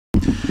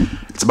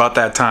It's about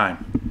that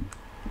time.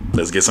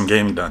 Let's get some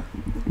gaming done.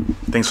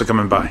 Thanks for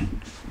coming by.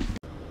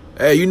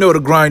 Hey, you know the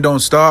grind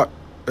don't stop.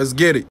 Let's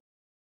get it.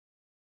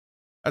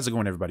 How's it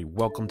going, everybody?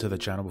 Welcome to the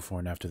channel. Before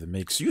and after the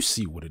mix, you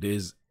see what it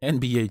is.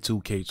 NBA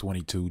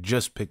 2K22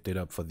 just picked it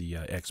up for the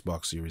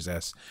Xbox Series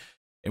S.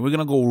 And we're going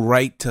to go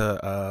right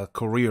to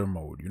career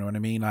mode. You know what I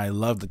mean? I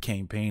love the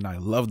campaign. I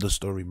love the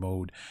story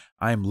mode.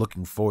 I am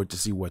looking forward to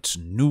see what's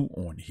new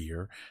on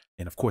here.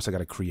 And of course, I got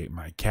to create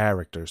my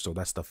character. So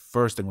that's the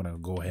first thing we're going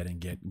to go ahead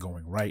and get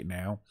going right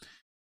now.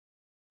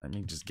 Let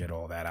me just get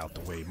all that out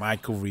the way. My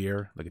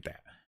career. Look at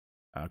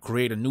that.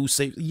 Create a new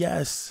save.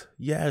 Yes.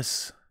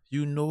 Yes.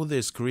 You know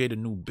this. Create a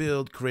new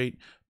build.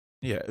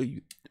 Yeah.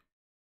 This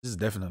is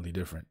definitely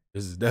different.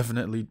 This is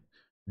definitely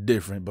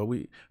different, but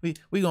we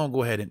gonna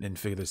go ahead and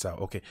figure this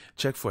out. Okay,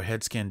 check for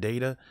head scan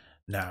data.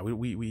 Nah,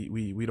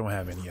 we don't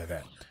have any of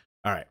that.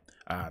 All right,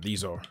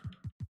 these are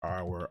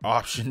our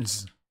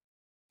options.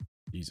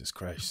 Jesus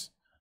Christ.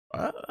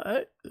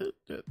 Okay,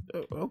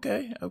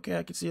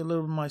 I can see a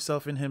little of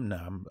myself in him.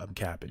 Nah, I'm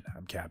capping.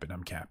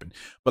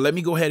 But let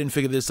me go ahead and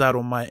figure this out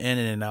on my end,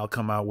 and then I'll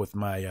come out with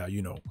my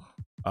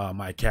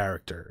my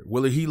character.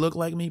 Will he look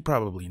like me?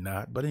 Probably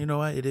not, but you know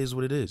what? It is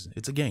what it is.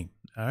 It's a game.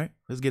 All right,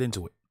 let's get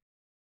into it.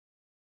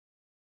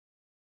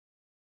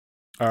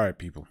 All right,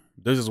 people,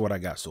 this is what I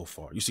got so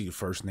far. You see the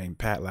first name,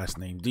 Pat, last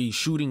name, D.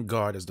 Shooting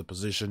guard as the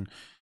position.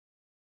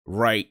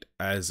 Right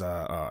as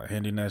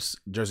handiness,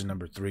 jersey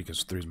number 3,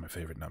 because 3 is my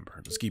favorite number.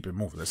 Let's keep it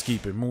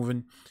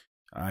moving.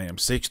 I am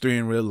 6'3"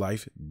 in real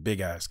life.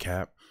 Big ass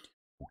cap.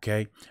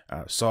 Okay.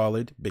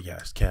 Solid. Big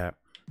ass cap.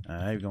 All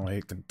right, we're going to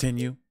hit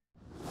continue.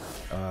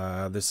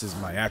 This is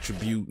my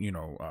attribute,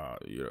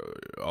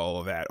 all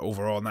of that.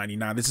 Overall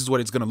 99. This is what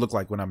it's going to look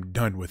like when I'm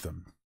done with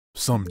them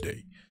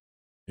someday.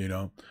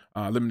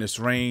 Limitless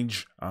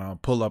range,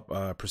 pull up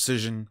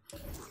precision.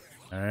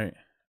 All right.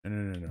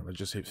 No. Let's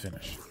just hit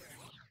finish.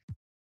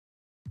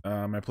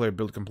 My player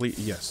build complete.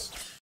 Yes.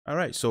 All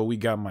right. So we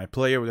got my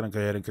player. We're going to go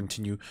ahead and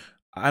continue.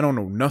 I don't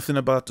know nothing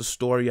about the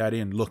story. I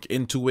didn't look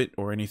into it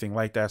or anything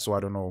like that. So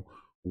I don't know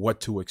what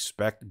to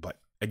expect.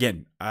 But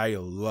again, I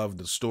love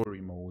the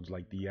story modes,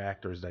 like the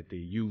actors that they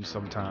use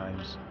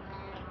sometimes.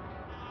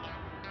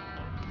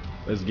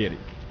 Let's get it.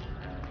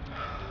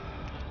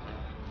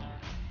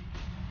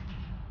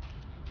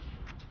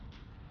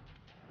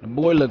 The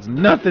boy looks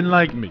nothing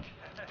like me.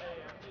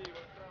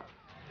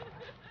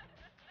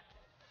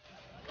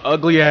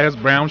 Ugly ass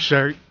brown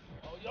shirt.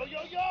 Yo!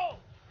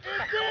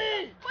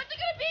 MP! What's it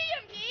gonna be,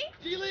 MP?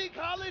 G-League,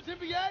 college,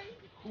 NBA?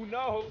 Who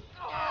knows?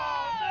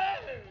 Oh, man!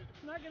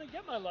 I'm not gonna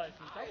get my license.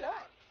 Hey,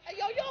 what? Hey,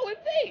 yo,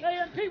 MP! Hey,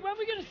 MP, when are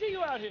we gonna see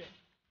you out here?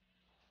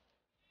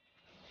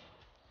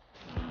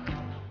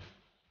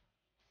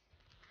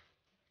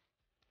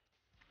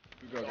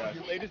 You go, guys.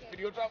 Your latest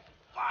video drop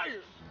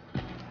fire!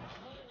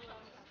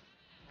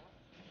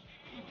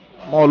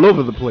 I'm all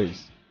over the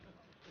place.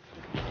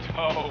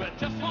 Oh.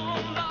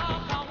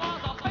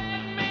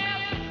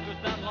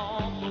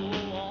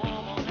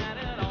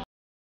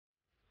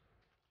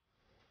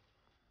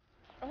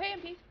 Oh, hey,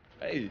 MP.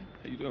 Hey,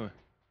 how you doing?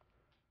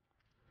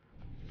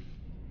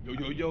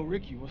 Yo,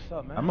 Ricky, what's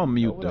up, man? I'm gonna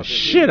mute the up,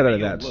 shit out of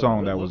Yo, that look,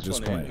 song that what's was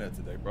just on the playing. internet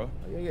today, bro?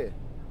 Yeah. You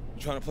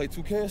trying to play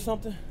 2K or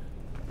something?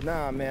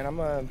 Nah, man,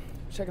 I'm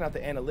checking out the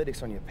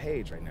analytics on your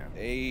page right now.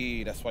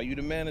 Hey, that's why you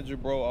the manager,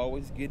 bro.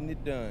 Always getting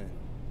it done.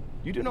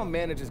 You do know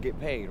managers get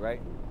paid,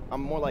 right?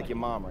 I'm more like your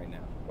mom right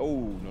now. Oh,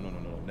 no,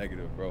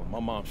 negative, bro. My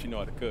mom, she know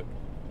how to cook.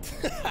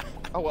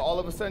 Oh, well, all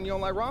of a sudden you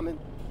don't like ramen?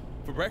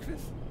 For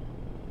breakfast?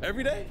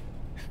 Every day?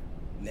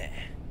 Nah.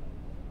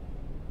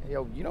 Hey,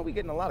 yo, you know we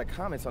getting a lot of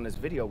comments on this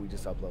video we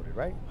just uploaded,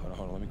 right? Hold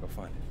on, let me go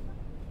find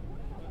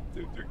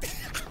it. Dude.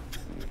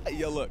 Hey,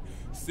 yo, look,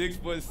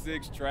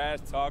 6'6" trash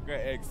talker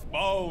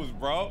exposed,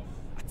 bro.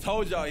 I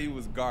told y'all he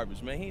was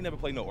garbage, man. He ain't never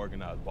played no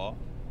organized ball.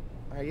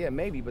 Yeah,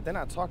 maybe, but then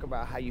I talk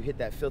about how you hit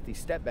that filthy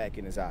step back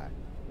in his eye.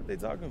 What they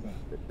talking about?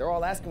 They're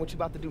all asking what you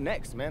about to do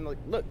next, man. Like,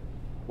 look,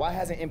 why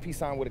hasn't MP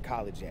signed with a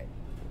college yet?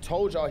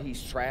 Told y'all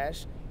he's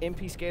trash.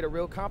 MP skate a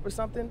real comp or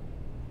something?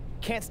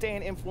 Can't stay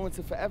an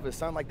influencer forever,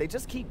 son. Like, they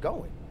just keep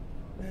going.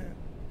 Man,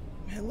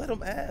 let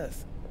him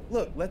ask.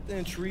 Look, let the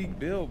intrigue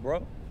build,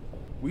 bro.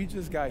 We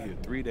just got here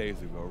 3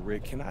 days ago,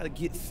 Rick. Can I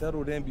get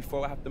settled in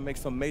before I have to make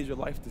some major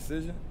life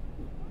decision?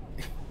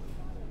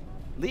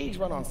 Leagues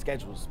run on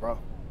schedules, bro.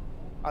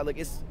 Look,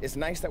 it's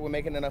nice that we're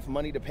making enough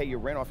money to pay your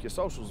rent off your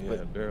socials,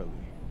 Yeah, barely.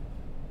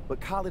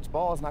 But college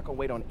ball is not gonna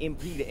wait on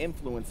MP the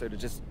influencer to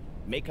just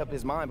make up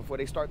his mind before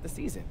they start the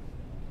season.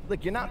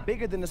 Look, you're not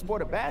bigger than the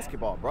sport of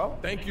basketball, bro.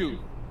 Thank you,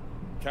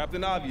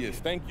 Captain Obvious.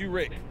 Thank you,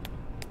 Rick.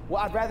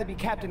 Well, I'd rather be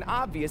Captain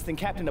Obvious than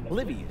Captain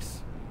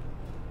Oblivious.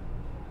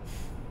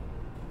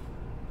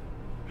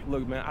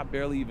 Look, man, I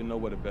barely even know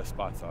where the best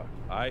spots are,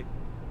 all right?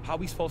 How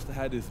we supposed to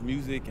have this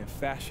music and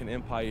fashion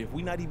empire if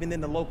we not even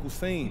in the local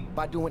scene?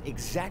 By doing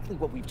exactly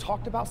what we've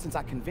talked about since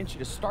I convinced you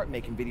to start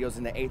making videos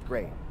in the 8th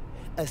grade.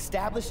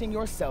 Establishing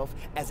yourself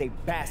as a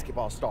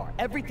basketball star.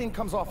 Everything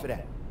comes off of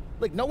that.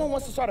 Look, no one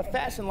wants to start a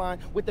fashion line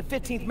with the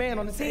 15th man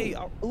on the team.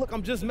 Hey, look,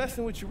 I'm just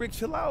messing with you, Rick.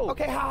 Chill out.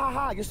 Okay, ha ha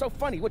ha. You're so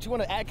funny. What, you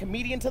want to add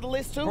comedian to the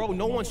list too? Bro,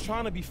 no one's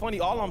trying to be funny.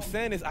 All I'm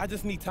saying is I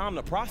just need time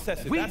to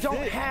process it. We That's don't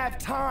it. have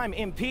time,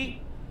 MP.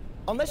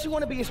 Unless you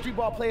want to be a street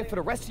ball player for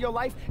the rest of your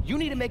life, you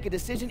need to make a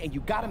decision, and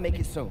you gotta make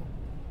it soon.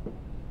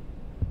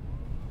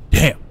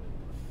 Damn.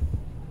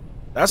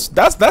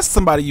 That's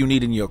somebody you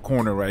need in your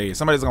corner right here.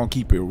 Somebody's gonna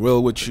keep it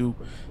real with you.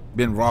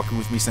 Been rocking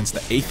with me since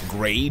the 8th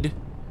grade.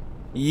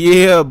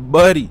 Yeah,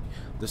 buddy.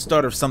 The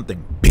start of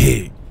something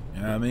big.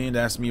 You know what I mean?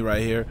 That's me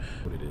right here.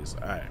 What it is.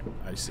 Alright,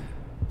 I see.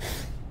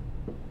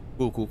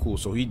 Cool.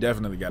 So he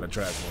definitely got a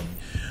track for me.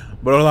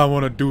 But all I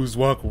want to do is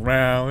walk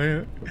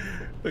around.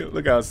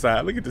 Look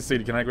outside. Look at the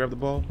city. Can I grab the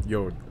ball?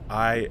 Yo,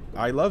 I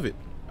love it.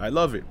 I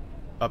love it.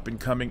 Up and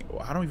coming.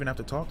 I don't even have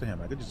to talk to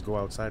him. I could just go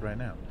outside right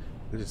now.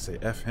 I could just say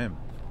F him.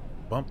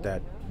 Bump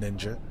that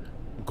ninja.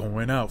 I'm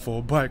going out for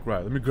a bike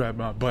ride. Let me grab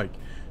my bike.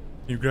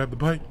 You grab the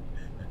bike?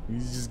 You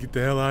just get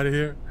the hell out of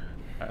here?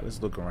 Alright,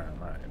 let's look around.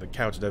 Alright, the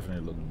couch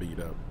definitely looking beat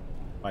up.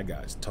 My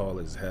guy's tall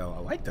as hell.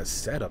 I like the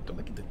setup though.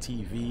 Look at the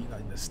TV,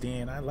 like the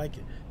stand. I like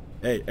it.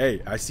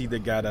 Hey, I see they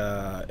got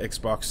a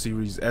Xbox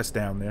Series S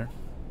down there.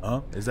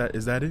 Huh? Is that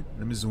it?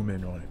 Let me zoom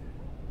in on it.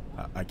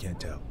 I can't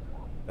tell.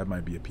 That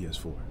might be a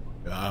PS4.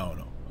 I don't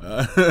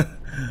know.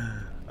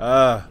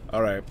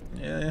 Alright.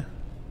 Yeah.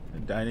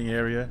 Dining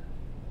area.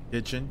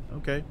 Kitchen.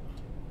 Okay.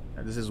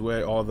 And this is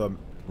where all the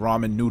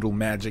ramen noodle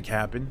magic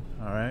happen.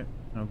 Alright.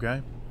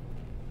 Okay.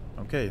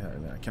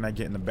 Can I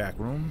get in the back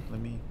room?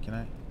 Can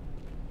I?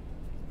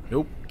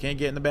 Nope. Can't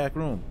get in the back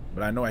room.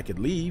 But I know I could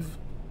leave.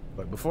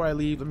 But before I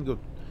leave, let me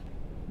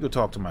go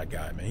talk to my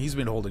guy, man. He's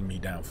been holding me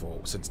down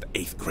since the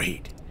 8th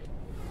grade.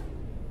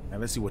 Now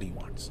let's see what he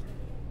wants.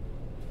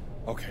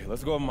 Okay,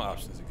 let's go over my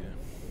options again.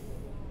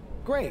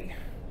 Great.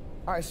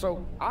 All right,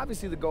 so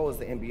obviously the goal is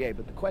the NBA,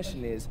 but the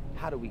question is,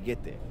 how do we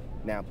get there?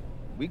 Now,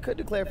 we could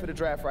declare for the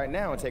draft right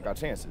now and take our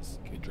chances.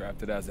 Get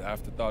drafted as an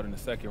afterthought in the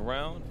 2nd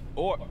round,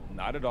 or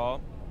not at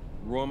all.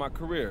 Ruin my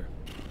career.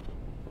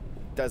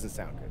 Doesn't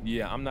sound good.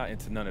 Yeah, I'm not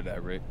into none of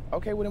that, Rick.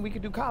 Okay, well then we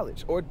could do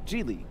college or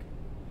G League.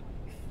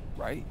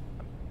 Right?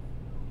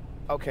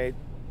 Okay,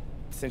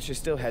 since you're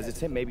still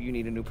hesitant, maybe you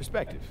need a new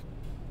perspective.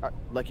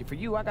 Lucky for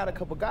you, I got a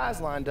couple guys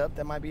lined up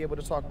that might be able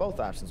to talk both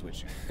options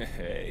with you.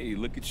 Hey,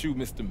 look at you,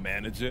 Mr.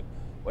 Manager.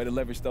 Way to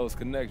leverage those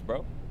connects,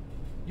 bro.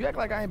 You act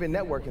like I ain't been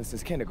networking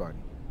since kindergarten.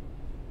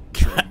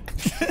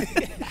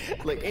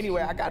 Look,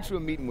 anyway, I got you a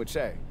meeting with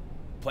Che.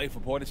 Play for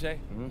Portache?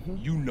 Mm-hmm.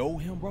 You know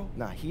him, bro?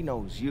 Nah, he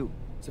knows you.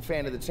 He's a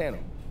fan of the channel.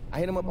 I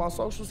hit him up on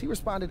socials. He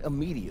responded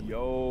immediately.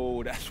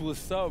 Yo, that's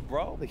what's up,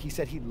 bro. Look, he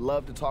said he'd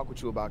love to talk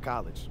with you about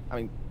college. I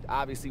mean,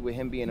 obviously with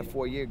him being a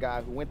 4-year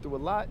guy who went through a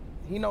lot,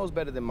 he knows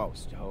better than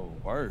most. Yo,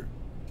 word.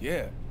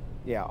 Yeah.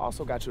 Yeah, I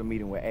also got you a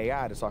meeting with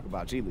AI to talk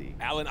about G League.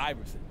 Allen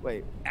Iverson.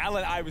 Wait.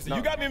 Allen Iverson. No.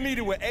 You got me a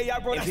meeting with AI,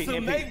 bro. That's MP.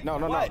 amazing.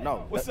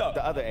 No. What's up?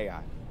 The other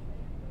AI.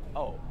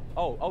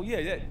 Oh,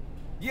 yeah.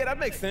 Yeah, that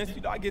makes sense.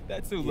 You know, I get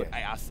that too. Look,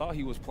 Yeah. I saw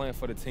he was playing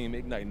for the team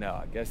Ignite now.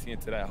 I guess he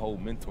into that whole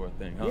mentor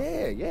thing, huh?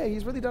 Yeah,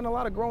 he's really done a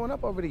lot of growing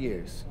up over the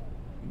years.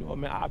 You know what,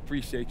 man? I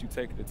appreciate you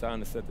taking the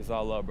time to set this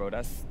all up, bro.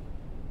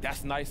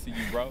 That's nice of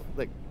you, bro.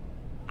 Look,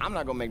 I'm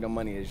not gonna make no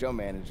money as your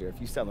manager if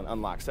you selling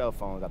unlocked cell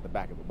phones out the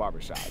back of a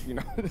barbershop, you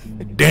know?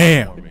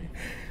 Damn.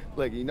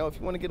 Look, you know, if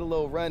you want to get a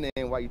little run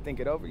in while you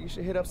think it over, you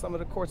should hit up some of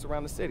the courts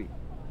around the city.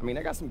 I mean,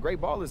 they got some great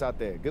ballers out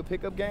there. Good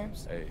pickup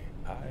games. Hey,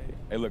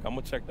 look, I'm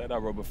gonna check that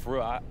out, bro. But for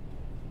real, I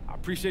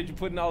appreciate you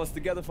putting all this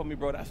together for me,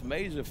 bro. That's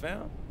major,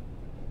 fam.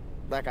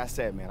 Like I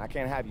said, man, I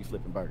can't have you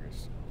flipping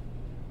burgers.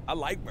 I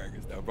like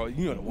burgers, though, bro.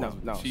 You know the ones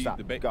with the cheese, stop.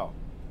 the bacon.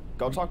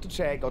 Go talk to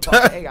Chad, go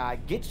talk to AI,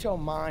 get your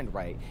mind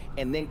right,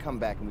 and then come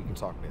back and we can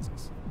talk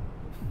business.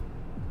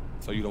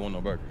 So you don't want no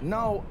burger?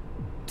 No,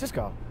 just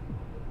go.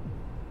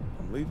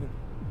 I'm leaving.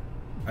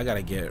 I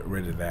gotta get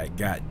rid of that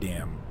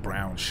goddamn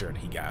brown shirt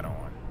he got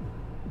on.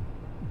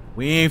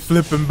 We ain't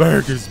flipping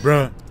burgers,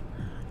 bruh.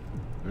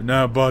 We're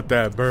not about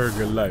that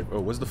burger life. Oh,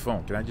 what's the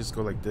phone? Can I just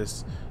go like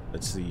this?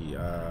 Let's see.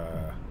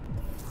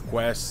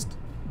 Quest,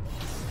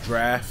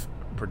 draft,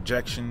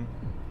 projection,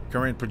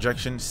 current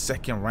projection,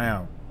 2nd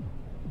round.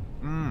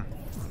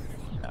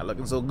 Not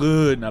looking so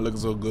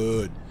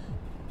good.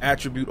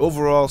 Attribute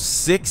overall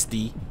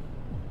 60.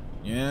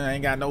 Yeah, I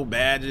ain't got no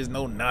badges,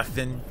 no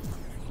nothing.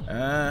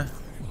 I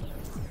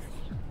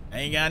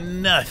ain't got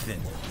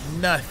nothing.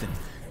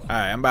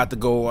 Alright, I'm about to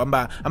go. I'm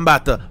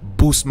about to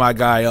boost my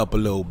guy up a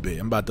little bit.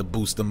 I'm about to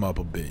boost him up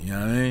a bit, you know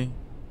what I mean?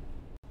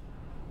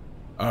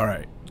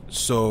 Alright,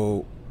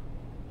 so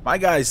my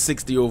guy's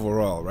 60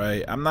 overall,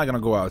 right? I'm not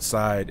gonna go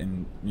outside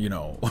and, you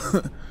know,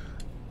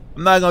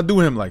 I'm not gonna do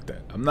him like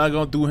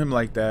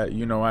that.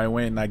 You know, I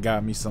went and I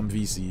got me some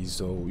VCs,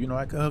 so, you know,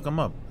 I can hook him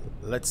up.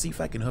 Let's see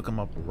if I can hook him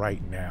up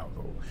right now,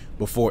 though,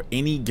 before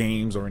any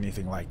games or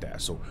anything like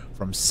that. So,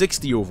 from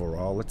 60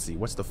 overall, let's see,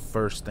 what's the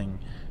first thing?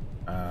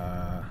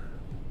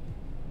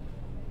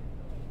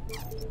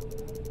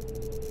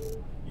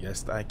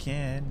 Yes, I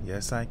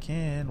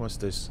can. What's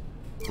this?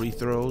 Free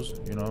throws.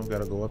 You know,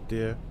 gotta go up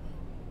there.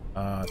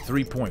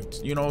 3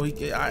 points. You know,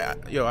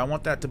 I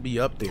want that to be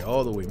up there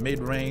all the way,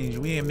 mid-range.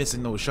 We ain't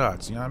missing no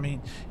shots. You know what I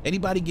mean?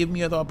 Anybody give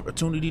me the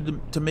opportunity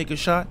to make a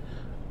shot,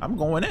 I'm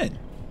going in.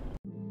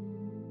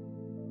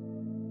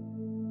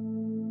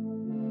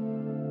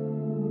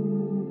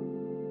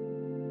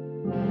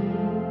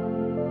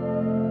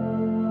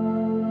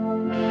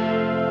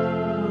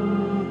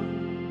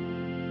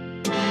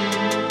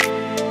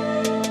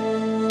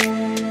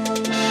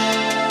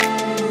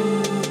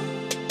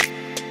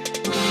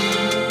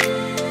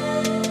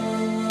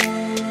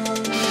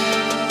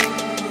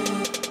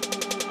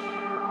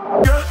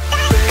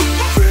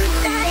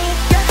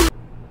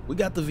 We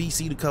got the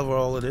VC to cover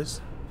all of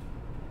this.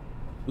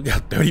 We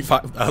got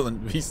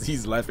 35,000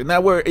 VCs left, and now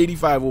we're at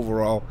 85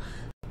 overall.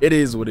 It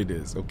is what it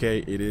is, okay?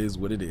 It is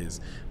what it is.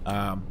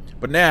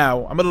 But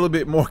now I'm a little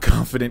bit more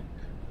confident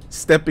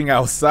stepping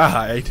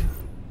outside.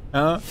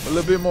 A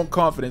little bit more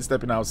confident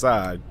stepping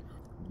outside.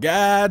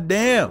 God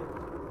damn.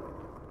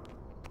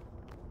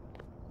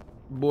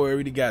 Boy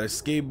already got a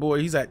skateboard.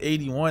 He's at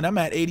 81. I'm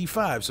at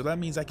 85, so that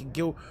means I can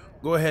go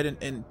ahead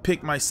and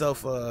pick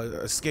myself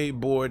a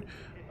skateboard.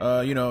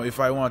 You know,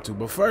 if I want to.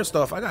 But first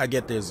off, I gotta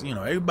get this. You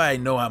know, everybody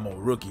know I'm a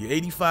rookie.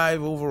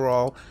 85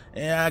 overall,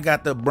 and I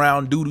got the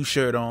brown doodoo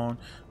shirt on.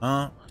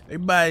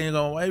 Everybody, you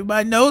know,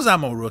 everybody knows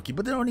I'm a rookie,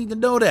 but they don't even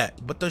know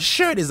that. But the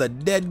shirt is a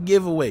dead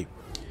giveaway.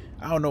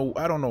 I don't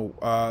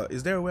know.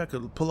 Is there a way I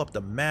could pull up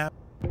the map?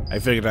 I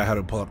figured out how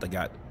to pull up the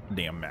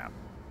goddamn map.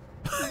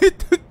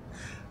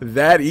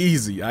 That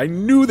easy. I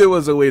knew there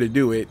was a way to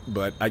do it,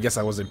 but I guess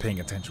I wasn't paying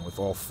attention with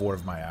all 4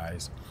 of my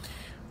eyes.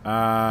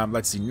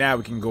 Let's see. Now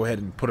we can go ahead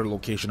and put a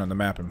location on the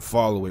map and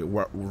follow it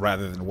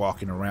rather than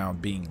walking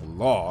around being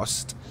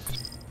lost.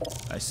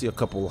 I see a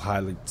couple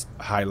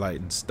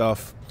highlighting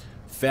stuff.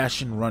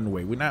 Fashion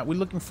runway. We're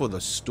looking for the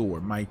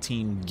store. My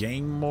team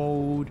game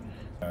mode.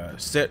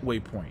 Set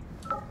waypoint.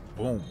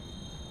 Boom.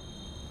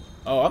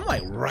 Oh, I'm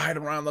like right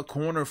around the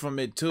corner from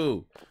it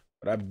too.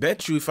 But I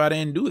bet you if I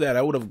didn't do that,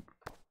 I would have.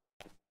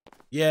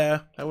 Yeah,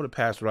 I would have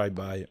passed right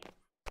by it.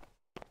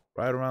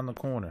 Right around the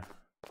corner.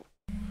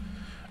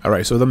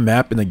 Alright, so the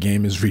map in the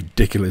game is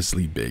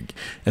ridiculously big,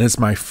 and it's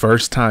my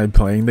first time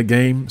playing the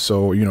game,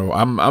 so you know,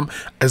 I'm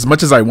as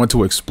much as I want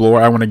to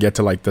explore, I want to get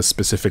to like the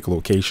specific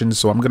locations,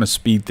 so I'm gonna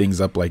speed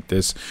things up like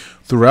this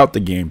throughout the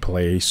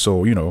gameplay,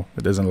 so you know,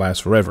 it doesn't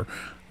last forever.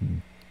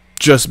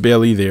 Just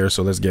barely there,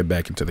 so let's get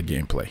back into the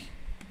gameplay.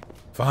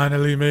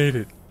 Finally made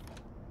it.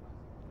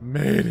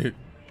 Made it.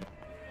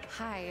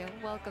 Hi,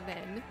 welcome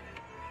in.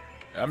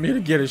 I'm here to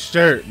get a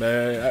shirt,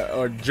 man,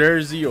 or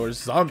jersey or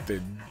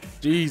something.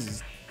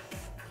 Jesus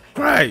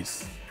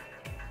Christ.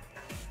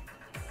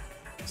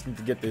 Just need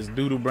to get this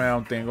doodle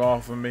brown thing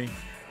off of me.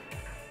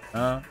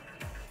 Yeah,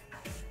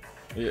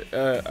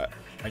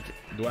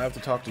 do I have to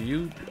talk to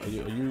you? Are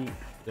you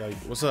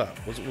what's up?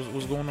 What's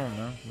going on,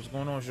 man? What's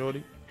going on,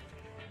 shorty?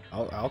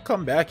 I'll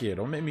come back here.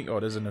 Don't make me. Oh,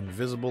 there's an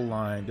invisible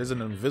line. There's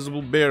an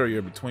invisible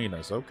barrier between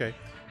us. Okay,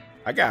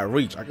 I gotta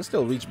reach. I can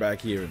still reach back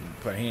here and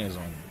put hands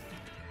on you.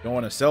 Don't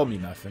want to sell me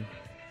nothing.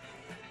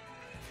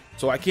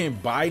 So I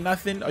can't buy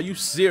nothing? Are you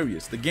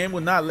serious? The game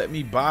will not let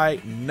me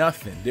buy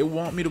nothing. They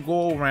want me to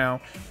go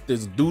around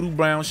this doodle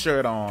brown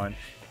shirt on.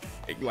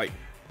 Like,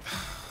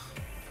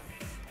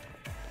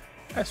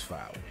 that's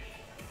foul.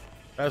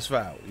 That's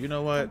foul. You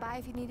know what? Come by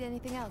if you need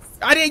anything else.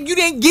 You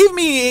didn't give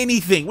me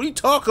anything. What are you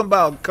talking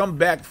about? Come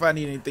back if I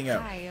need anything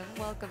else. Hi,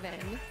 welcome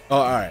in. Oh,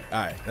 all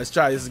right. Let's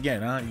try this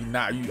again, huh?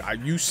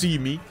 You see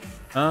me,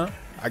 huh?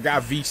 I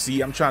got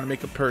VC. I'm trying to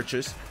make a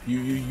purchase.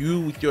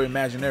 You with your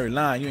imaginary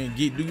line, you ain't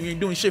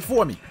doing shit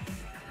for me.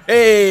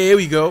 Hey, here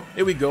we go.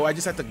 Here we go. I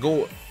just have to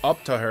go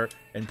up to her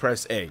and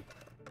press A.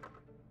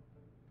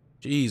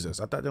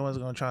 Jesus, I thought they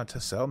wasn't gonna try to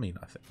sell me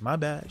nothing. My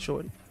bad,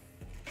 shorty.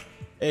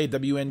 Hey,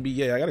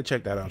 WNBA, I gotta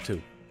check that out too.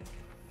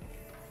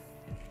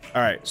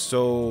 All right,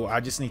 so I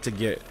just need to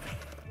get.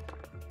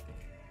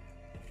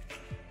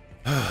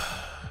 I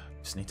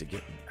just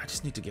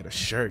need to get a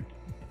shirt.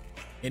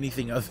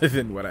 Anything other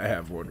than what I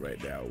have on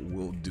right now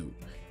will do.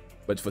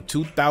 But for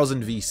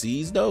 2,000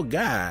 VCs though,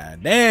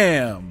 god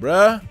damn,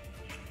 bruh.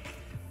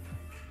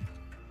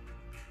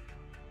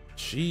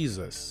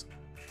 Jesus.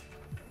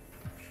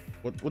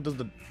 What does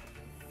the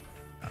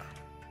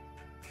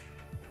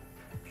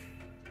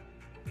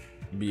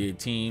be a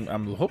team?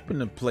 I'm hoping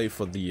to play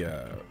for the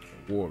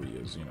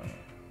Warriors, you know.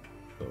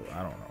 So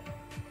I don't know.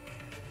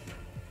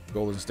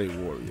 Golden State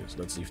Warriors.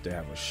 Let's see if they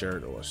have a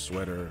shirt or a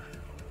sweater.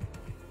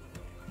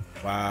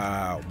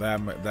 Wow,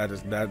 that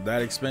is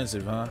that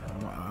expensive, huh?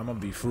 I'm gonna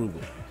be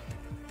frugal.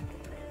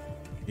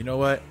 You know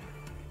what?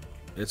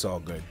 It's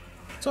all good.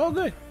 It's all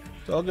good.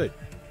 It's all good.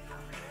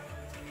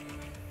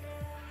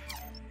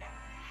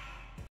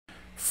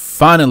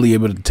 Finally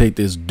able to take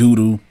this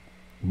doodle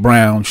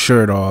brown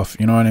shirt off.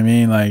 You know what I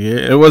mean? Like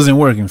it wasn't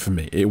working for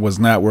me. It was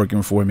not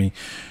working for me.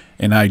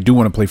 And I do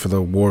want to play for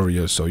the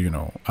Warriors, so you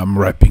know I'm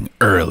repping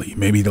early.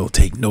 Maybe they'll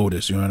take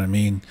notice. You know what I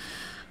mean?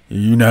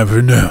 You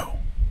never know.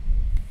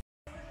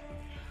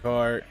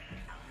 Card,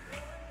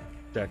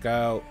 check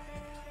out,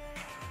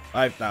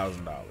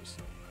 $5,000.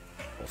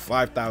 Or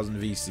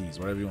 5,000 VCs,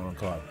 whatever you want to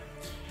call it.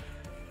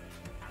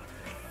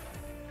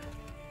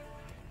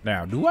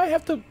 Now, do I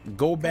have to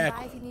go back?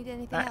 If you need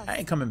anything else. I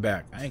ain't coming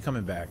back. I ain't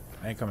coming back.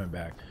 I ain't coming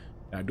back.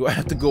 Now, do I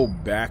have to go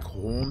back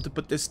home to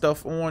put this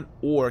stuff on?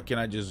 Or can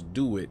I just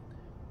do it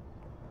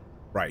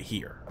right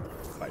here?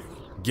 Like,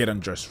 get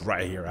undressed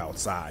right here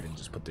outside and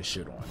just put this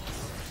shit on.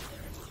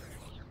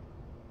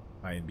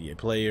 My NBA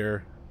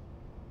player.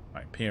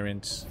 My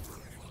appearance.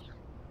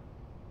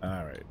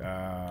 Alright,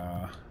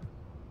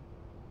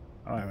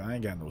 I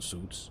ain't got no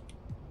suits.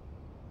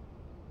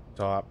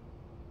 Top.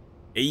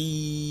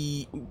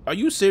 Hey, are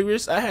you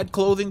serious? I had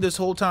clothing this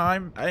whole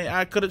time.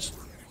 I could have.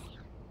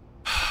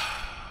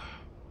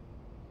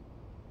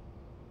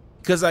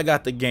 Because I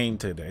got the game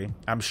today.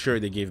 I'm sure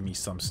they gave me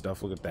some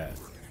stuff. Look at that.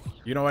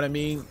 You know what I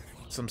mean?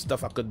 Some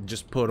stuff I could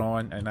just put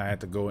on, and I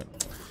had to go in.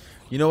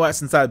 You know what?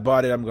 Since I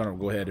bought it, I'm gonna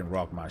go ahead and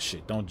rock my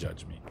shit. Don't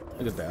judge me.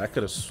 Look at that. I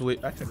could have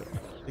switched. I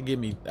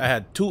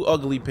had 2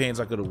 ugly pants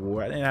I could have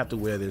wore. I didn't have to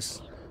wear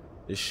this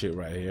shit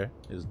right here.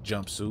 This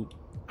jumpsuit.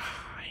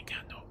 I ain't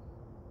got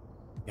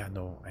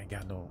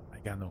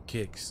no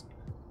kicks.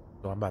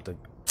 So I'm about to,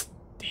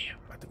 damn,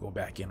 I'm about to go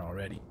back in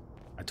already.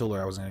 I told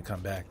her I was gonna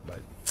come back, but.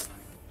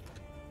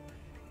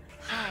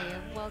 Hi,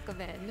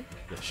 welcome in.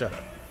 Yeah, shut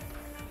up.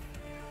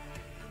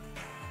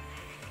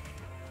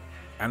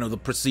 I know the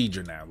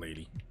procedure now,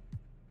 lady.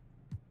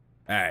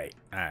 Alright,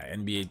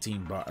 NBA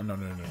team bar. No.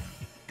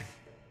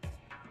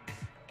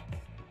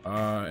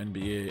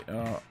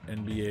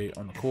 NBA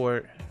on the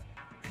court.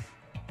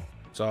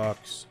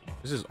 Socks.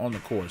 This is on the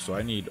court, so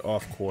I need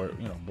off court.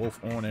 You know,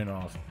 both on and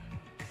off.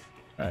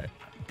 Alright.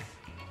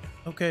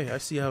 Okay, I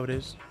see how it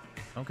is.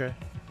 Okay.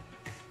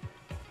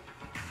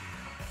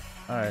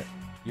 Alright.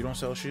 You don't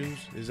sell shoes?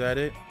 Is that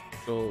it?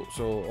 So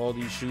all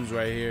these shoes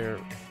right here,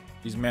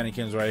 these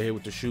mannequins right here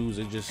with the shoes,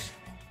 it's just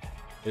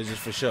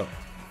for show.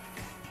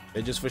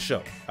 They're just for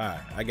show. Alright,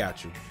 I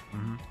got you.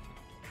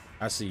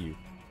 I see you.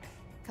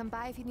 Come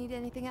by if you need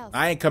anything else.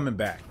 I ain't coming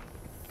back.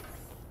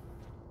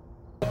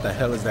 What the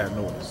hell is that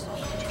noise?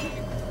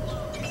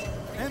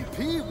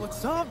 MP,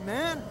 what's up,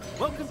 man?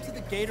 Welcome to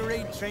the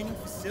Gatorade training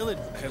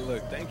facility. Hey,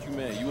 look, thank you,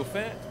 man. You a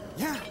fan?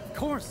 Yeah, of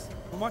course.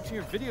 I'm watching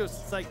your videos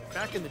since like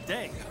back in the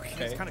day.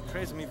 Okay. It's kind of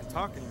crazy me even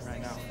talking to you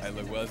right now. Hey,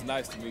 look, well, it's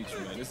nice to meet you,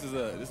 man. This is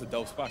a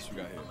dope spot you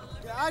got here.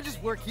 Yeah, I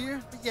just work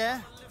here, but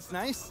yeah, it's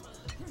nice.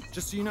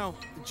 Just so you know,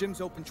 the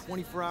gym's open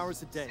 24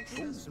 hours a day.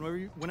 So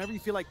whenever you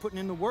feel like putting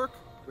in the work,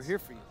 we're here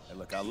for you. Hey,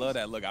 look, I love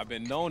that. Look, I've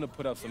been known to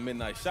put up some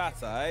midnight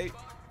shots, all right?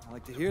 I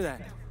like to hear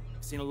that.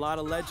 I've seen a lot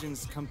of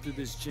legends come through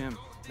this gym.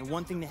 And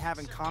one thing they have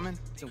in common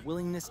is a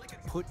willingness to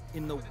put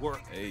in the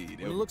work. Hey,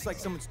 when it looks like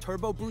someone's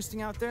turbo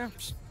boosting out there,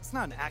 it's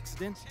not an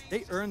accident.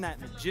 They earn that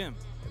in the gym.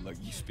 Hey, look,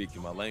 you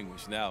speaking my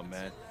language now,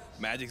 man.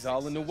 Magic's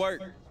all in the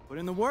work. Put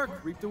in the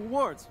work, reap the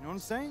rewards. You know what I'm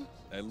saying?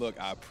 Hey, look,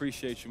 I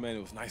appreciate you, man.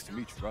 It was nice to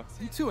meet you, bro.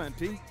 You too,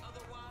 MP.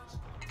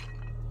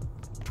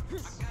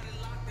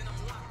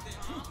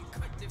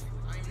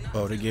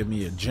 Oh, they gave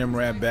me a gym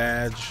rat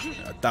badge,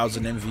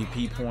 1,000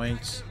 MVP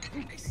points.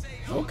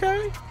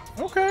 Okay.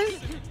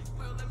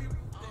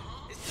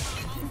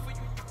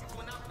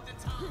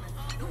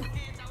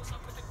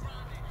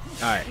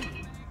 Alright.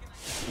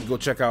 Go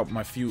check out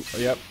my few,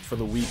 for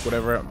the week,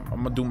 whatever.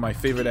 I'm gonna do my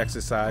favorite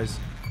exercises.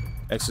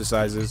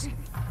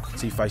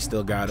 See if I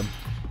still got him.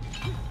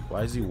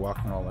 Why is he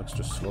walking all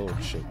extra slow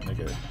and shit,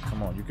 nigga?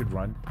 Come on, you could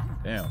run.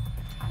 Damn.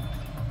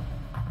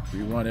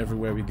 We run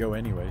everywhere we go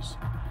anyways.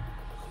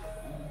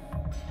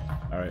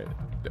 Alright.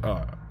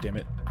 Oh, damn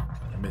it.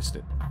 I missed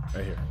it.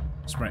 Right here.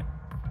 Sprint.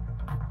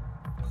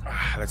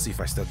 Let's see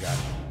if I still got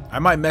it. I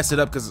might mess it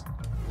up because...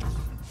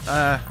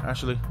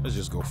 actually, let's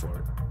just go for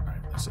it.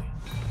 Alright, let's see.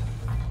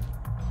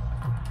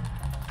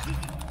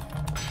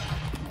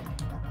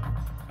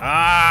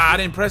 I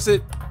didn't press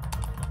it.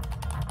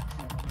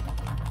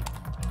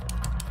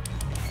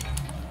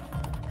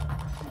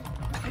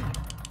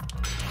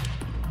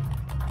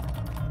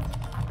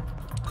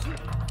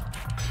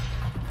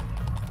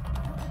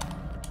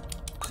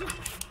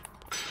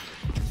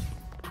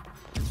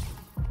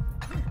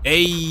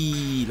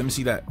 Hey, let me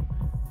see that.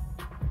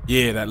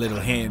 Yeah, that little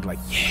hand, like,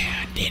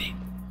 yeah, I did it.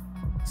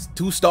 It's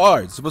 2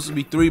 stars. It's supposed to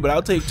be 3, but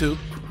I'll take 2.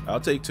 I'll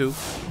take 2.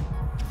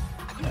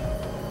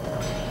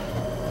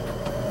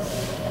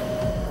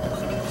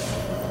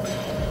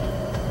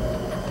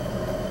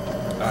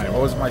 Alright,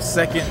 what was my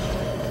second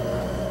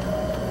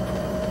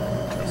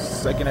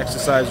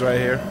exercise right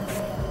here?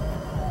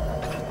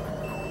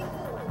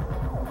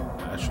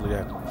 Actually,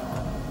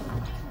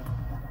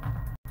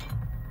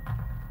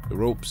 the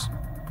ropes.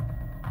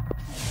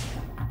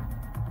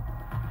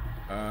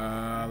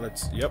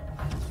 Yep.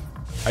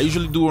 I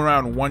usually do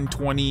around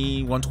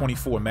 120,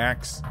 124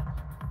 max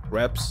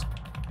reps.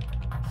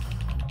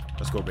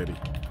 Let's go, baby.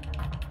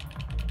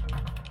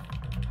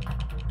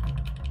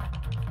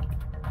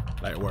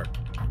 Light work.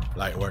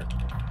 Light work.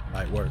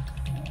 Light work.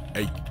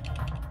 Hey.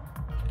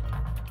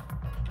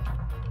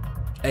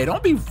 Hey,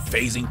 don't be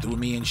phasing through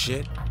me and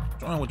shit.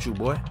 What's wrong with you,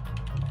 boy?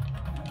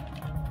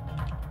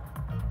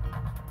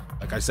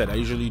 Like I said, I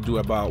usually do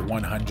about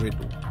 100,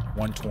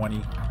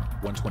 120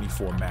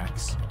 124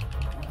 max.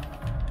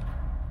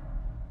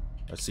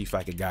 Let's see if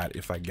I got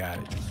it.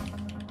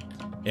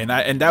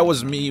 And that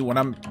was me when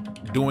I'm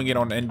doing it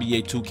on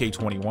NBA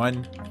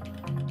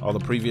 2K21. All the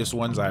previous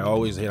ones, I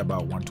always hit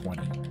about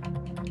 120.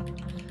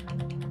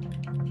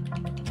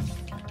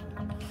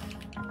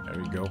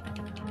 There we go.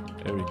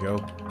 There we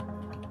go.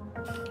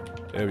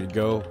 There we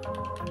go.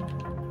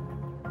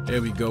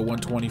 There we go.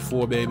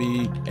 124,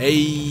 baby.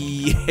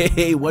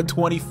 Hey,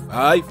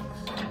 125.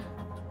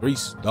 3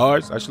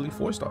 stars. Actually,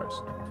 4 stars.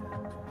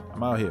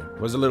 I'm out here.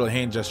 Where's the little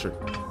hand gesture?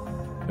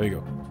 There we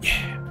go.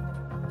 Yeah.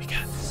 We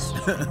got this.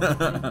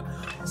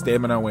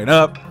 Stamina went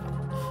up.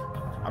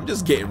 I'm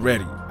just getting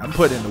ready. I'm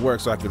putting in the work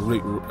so I can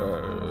reap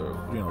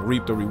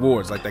the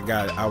rewards like that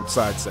guy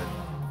outside said.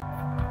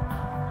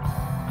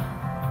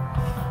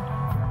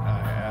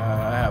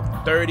 I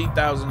have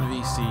 30,000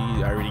 VC.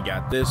 I already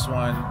got this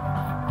one.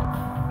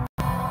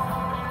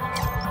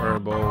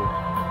 Turbo.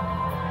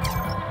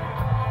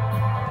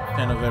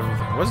 10 of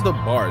everything. What's the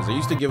bars? They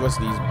used to give us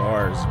these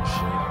bars and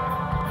shit.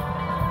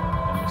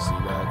 Let me see.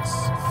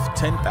 That's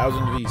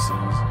 10,000 VCs.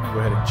 Let me go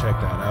ahead and check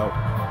that out.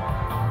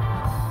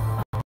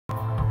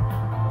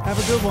 Have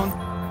a good one.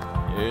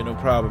 Yeah, no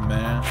problem,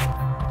 man.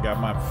 Got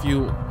my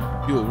fuel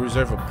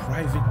reserve a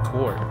private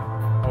court.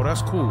 Oh,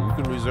 that's cool. You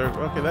can reserve.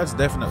 Okay, that's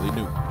definitely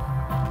new.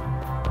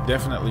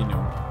 Definitely new.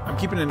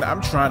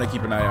 I'm trying to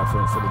keep an eye out for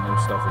the new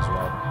stuff as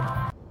well.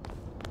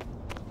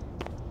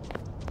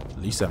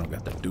 At least I don't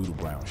got that doodle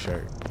brown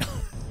shirt.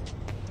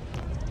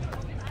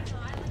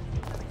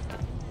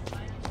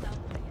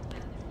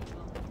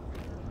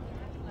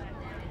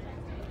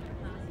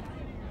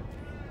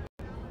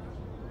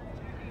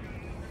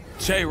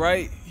 Jay,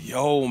 right?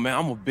 Yo, man,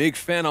 I'm a big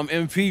fan. I'm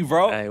MP,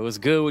 bro. Hey, what's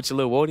good with you,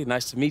 little Wody?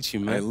 Nice to meet you,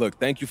 man. Hey, look,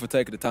 thank you for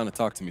taking the time to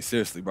talk to me.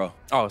 Seriously, bro.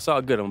 Oh, it's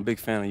all good. I'm a big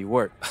fan of your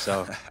work,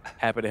 so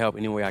happy to help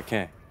any way I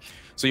can.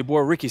 So your boy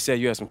Ricky said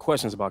you had some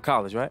questions about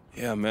college, right?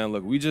 Yeah, man,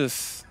 look,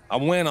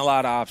 I'm weighing a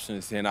lot of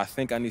options, and I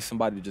think I need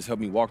somebody to just help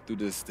me walk through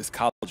this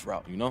college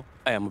route, you know?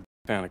 Hey, I'm a big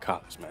fan of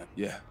college, man.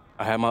 Yeah.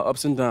 I had my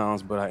ups and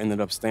downs, but I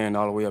ended up staying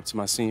all the way up to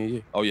my senior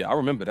year. Oh, yeah, I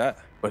remember that.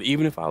 But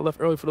even if I left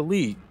early for the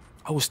league,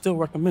 I would still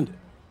recommend it.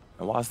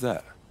 And why's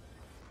that?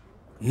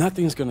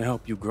 Nothing's gonna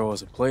help you grow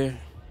as a player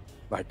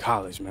like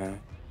college, man.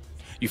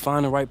 You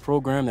find the right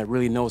program that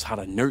really knows how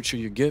to nurture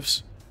your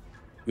gifts,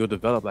 you'll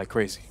develop like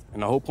crazy.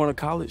 And the whole point of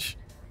college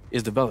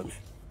is development.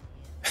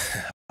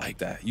 Like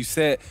that. You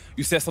said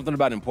something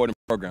about important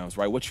programs,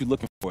 right? What you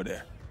looking for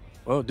there?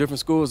 Well, different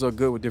schools are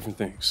good with different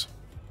things.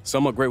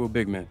 Some are great with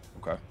big men.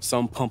 Okay.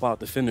 Some pump out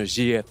defenders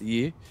year after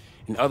year,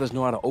 and others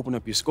know how to open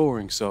up your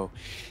scoring. So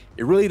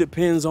it really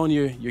depends on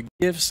your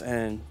gifts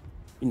and,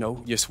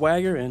 your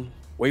swagger and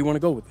where you want to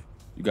go with it.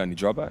 You got any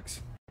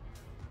drawbacks?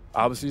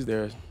 Obviously,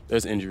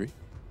 there's injury.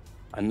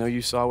 I know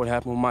you saw what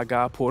happened with my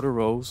guy, Porter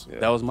Rose. Yeah.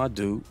 That was my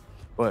dude.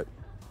 But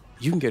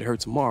you can get hurt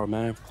tomorrow,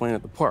 man, playing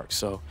at the park.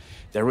 So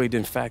that really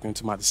didn't factor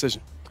into my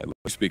decision. Hey, look,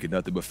 you're speaking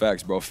nothing but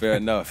facts, bro. Fair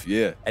enough,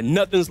 yeah. And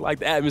nothing's like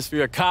the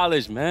atmosphere of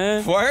college,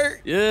 man.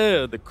 Word?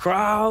 Yeah, the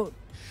crowd,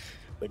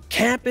 the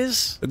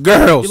campus. The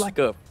girls. You're like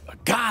a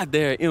god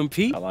there,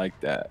 MP. I like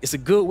that. It's a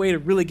good way to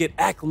really get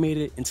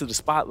acclimated into the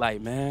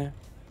spotlight, man.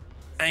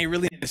 I ain't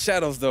really in the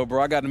shadows, though,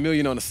 bro. I got 1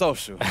 million on the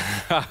social.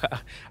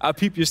 I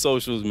peep your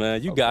socials,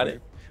 man. You got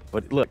it.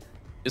 But look,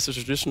 it's a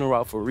traditional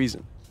route for a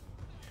reason.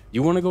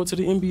 You want to go to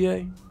the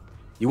NBA?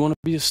 You want to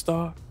be a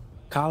star?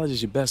 College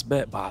is your best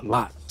bet by a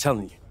lot, I'm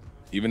telling you.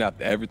 Even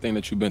after everything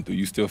that you've been through,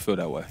 you still feel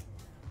that way?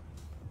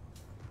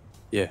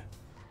 Yeah.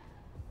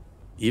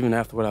 Even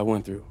after what I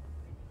went through.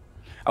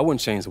 I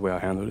wouldn't change the way I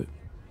handled it.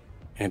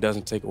 And it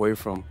doesn't take away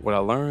from what I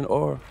learned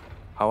or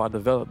how I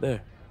developed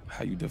there.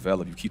 How you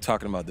develop. You keep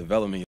talking about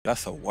development.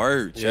 That's a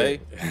word,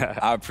 Jay. Yeah.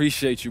 I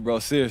appreciate you, bro.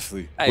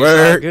 Seriously. Hey,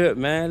 word. It's all good,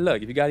 man.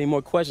 Look, if you got any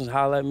more questions,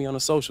 holler at me on the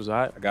socials, all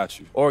right? I got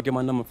you. Or get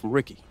my number from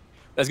Ricky.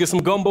 Let's get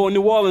some gumbo in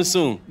New Orleans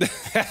soon.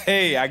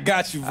 Hey, I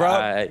got you, bro. All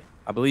right.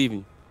 I believe in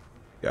you.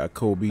 Got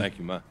Kobe. Thank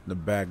you, man. The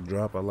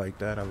backdrop. I like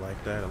that. I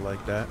like that. I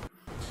like that.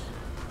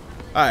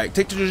 All right.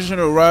 Take the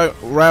traditional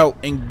route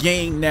and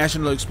gain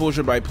national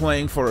exposure by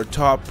playing for a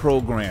top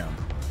program.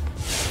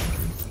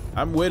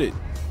 I'm with it.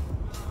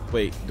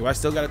 Wait, do I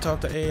still gotta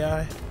talk to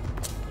AI?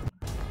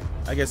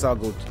 I guess I'll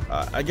go.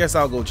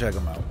 Check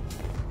them out.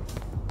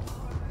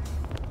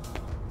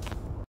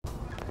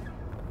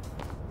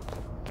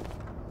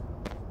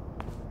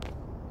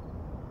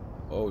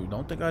 Oh, you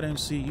don't think I didn't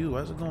see you?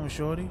 How's it going,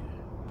 shorty?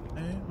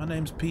 Hey, my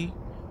name's P,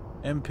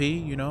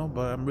 MP.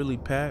 But I'm really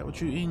Pat.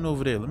 What you eating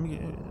over there? Let me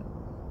get.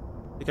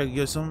 Think I can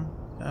get some?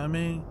 I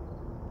mean,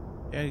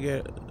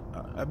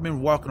 I've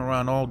been walking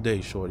around all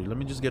day, shorty. Let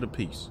me just get a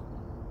piece.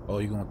 Oh,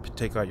 you gonna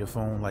take out your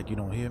phone like you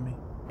don't hear me?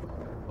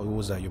 Oh, what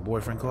was that? Your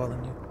boyfriend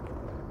calling you?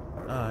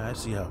 Ah, I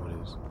see how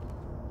it is.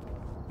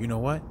 You know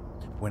what?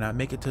 When I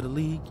make it to the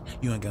league,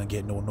 you ain't gonna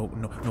get no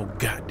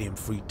goddamn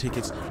free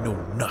tickets, no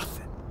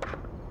nothing.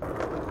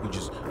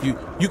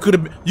 You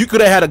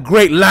could have had a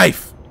great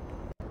life.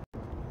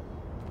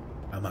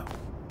 I'm out.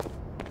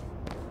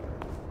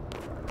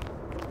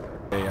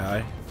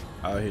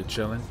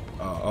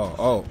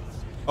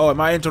 Oh, Oh, am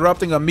I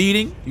interrupting a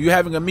meeting? You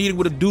having a meeting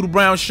with a doodle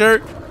brown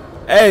shirt?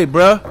 Hey,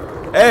 bruh.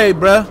 Hey,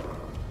 bruh.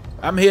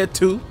 I'm here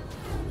too.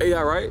 Hey,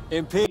 all right?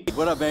 MP,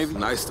 what up, baby?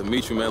 Nice to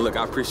meet you, man. Look,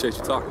 I appreciate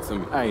you talking to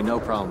me. Hey, no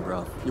problem,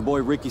 bro. Your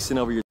boy Ricky sent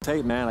over your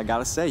tape, man. I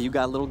gotta say, you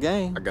got a little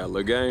game. I got a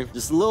little game.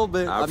 Just a little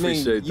bit. I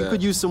appreciate you that.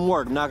 could use some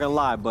work, I'm not gonna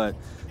lie, but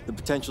the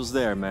potential's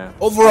there, man.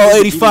 Overall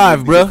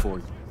 85,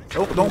 bruh.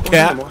 Don't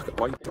cap.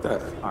 Why you think that?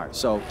 All right,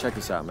 so check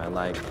this out, man.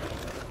 Like,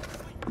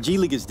 G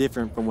League is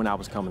different from when I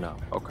was coming up.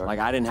 Okay. Like,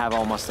 I didn't have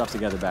all my stuff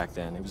together back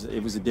then.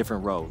 It was a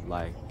different road.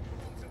 Like,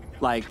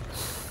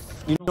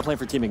 you know, playing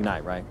for Team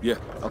Ignite, right? Yeah.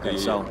 Okay,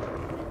 Yeah.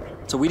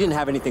 So we didn't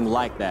have anything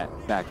like that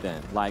back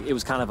then. Like, it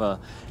was kind of a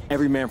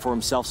every man for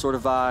himself sort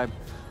of vibe.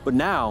 But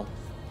now,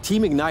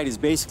 Team Ignite is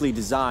basically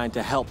designed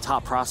to help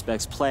top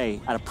prospects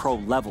play at a pro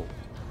level,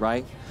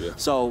 right? Yeah.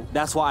 So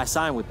that's why I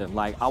signed with them.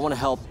 Like, I want to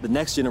help the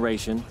next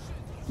generation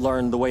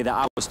learn the way that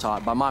I was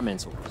taught by my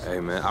mentors. Hey,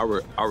 man,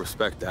 I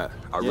respect that.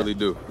 I really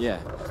do.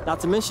 Yeah. Not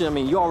to mention, I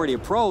mean, you're already a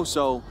pro,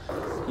 so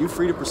you're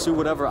free to pursue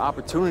whatever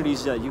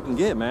opportunities that you can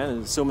get, man,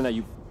 assuming that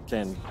you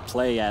can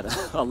play at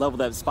a level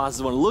that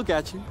sponsors want to look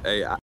at you.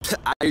 Hey, I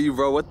hear you,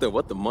 bro. What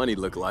the money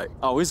look like?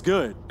 Oh, it's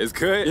good. It's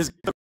good? It's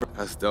good.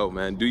 That's dope,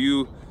 man. Do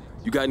you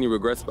got any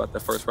regrets about that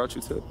first route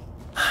you took?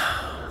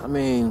 I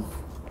mean,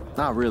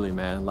 not really,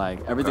 man. Like,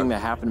 everything that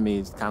happened to me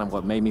is kind of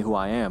what made me who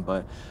I am.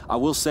 But I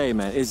will say,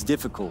 man, it's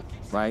difficult,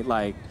 right?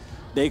 Like,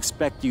 they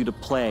expect you to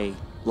play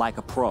like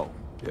a pro,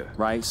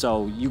 right?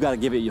 So you got to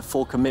give it your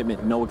full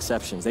commitment, no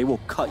exceptions. They will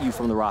cut you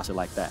from the roster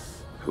like that.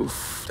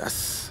 Oof,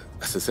 that's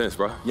a sense,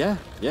 bro. Yeah,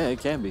 it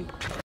can be.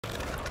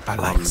 I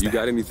like that. You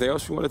got anything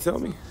else you want to tell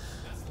me?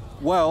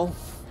 Well,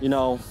 you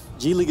know,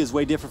 G League is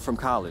way different from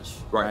college,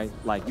 right?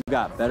 Like, you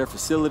got better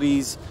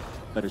facilities,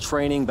 better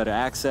training, better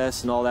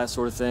access, and all that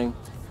sort of thing.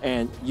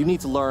 And you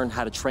need to learn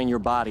how to train your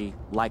body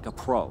like a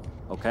pro,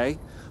 okay?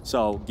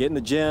 So get in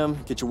the gym,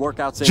 get your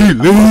workouts in,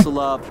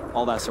 muscle up,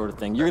 all that sort of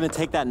thing. You're gonna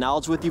take that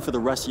knowledge with you for the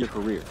rest of your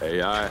career.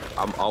 Hey,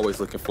 I'm always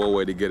looking for a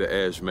way to get an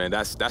edge, man.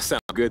 That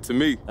sounds good to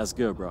me. That's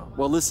good, bro.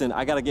 Well, listen,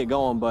 I gotta get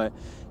going, but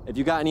if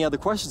you got any other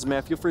questions,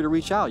 man, feel free to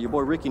reach out. Your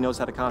boy Ricky knows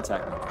how to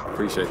contact me.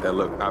 Appreciate that.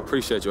 Look, I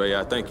appreciate you,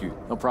 AI. Thank you.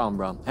 No problem,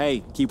 bro.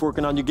 Hey, keep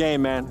working on your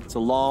game, man. It's a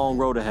long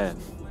road ahead.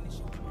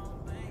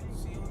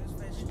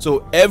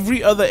 So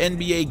every other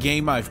NBA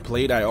game I've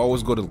played, I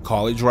always go to the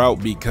college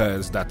route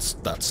because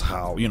that's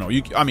how, you know,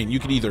 you can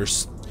either,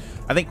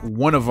 I think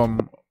one of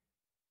them,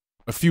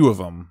 a few of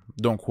them,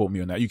 don't quote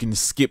me on that, you can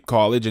skip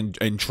college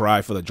and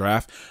try for the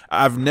draft.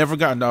 I've never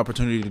gotten the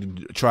opportunity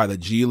to try the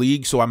G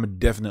League, so I'm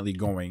definitely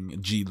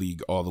going G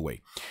League all the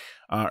way.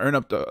 Earn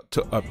up to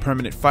a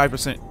permanent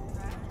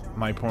 5%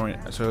 my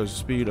point, so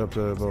speed up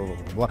to blah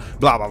blah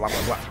blah blah blah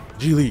blah blah.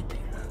 G League,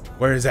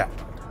 where is that?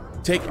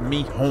 Take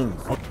me home.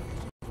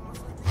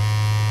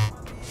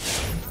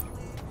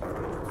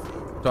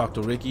 Talk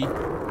to Ricky.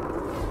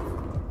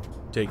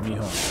 Take me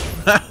home.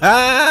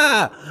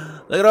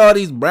 Look at all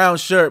these brown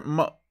shirt.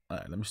 All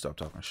right, let me stop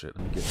talking shit.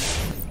 Let me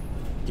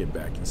get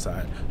back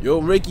inside.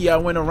 Yo, Ricky, I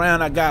went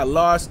around. I got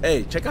lost.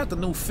 Hey, check out the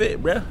new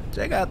fit, bruh.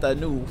 Check out the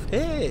new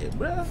fit,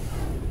 bruh. All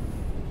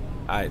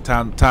right,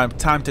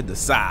 time to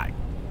decide.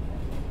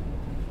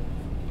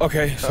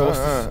 Okay, so what's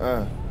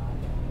this?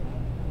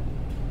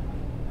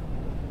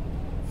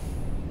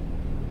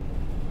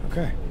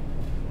 Okay.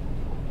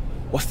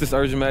 What's this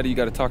urgent matter you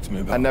got to talk to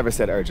me about? I never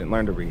said urgent.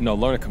 Learn to read. No,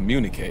 learn to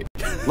communicate.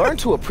 Learn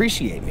to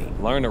appreciate me.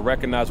 Learn to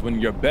recognize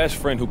when your best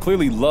friend, who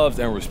clearly loves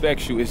and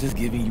respects you, is just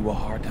giving you a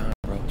hard time,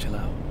 bro. Chill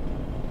out.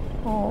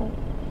 Oh,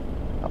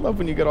 I love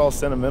when you get all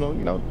sentimental,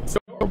 you know.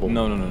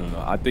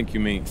 No. I think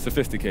you mean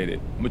sophisticated,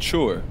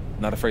 mature,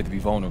 not afraid to be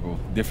vulnerable.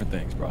 Different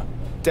things, bro.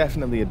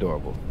 Definitely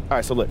adorable. All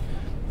right, so look,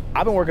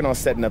 I've been working on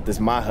setting up this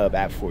MyHub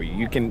app for you.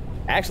 You can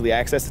actually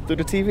access it through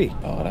the TV.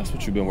 Oh, that's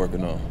what you've been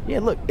working on. Yeah,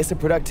 look, it's a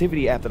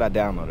productivity app that I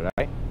downloaded, all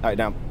right? All right,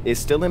 now, it's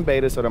still in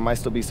beta, so there might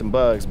still be some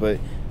bugs, but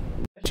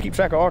you keep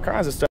track of all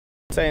kinds of stuff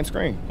on the same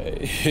screen.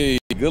 Hey,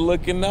 good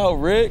looking out,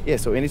 Rick. Yeah,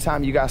 so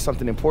anytime you got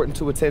something important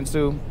to attend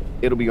to,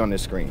 it'll be on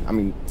this screen. I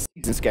mean,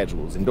 season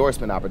schedules,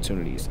 endorsement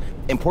opportunities,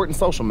 important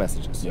social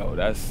messages. Yo,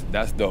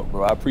 that's dope,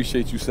 bro. I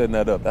appreciate you setting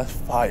that up. That's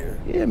fire.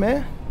 Yeah,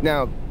 man.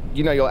 Now,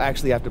 you know, you'll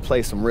actually have to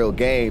play some real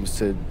games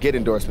to get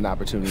endorsement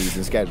opportunities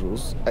and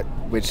schedules,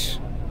 which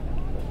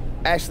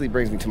actually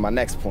brings me to my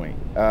next point.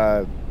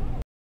 You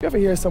ever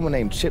hear of someone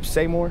named Chip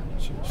Seymour?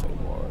 Chip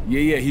Seymour.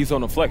 Yeah, he's on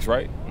the flex,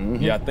 right?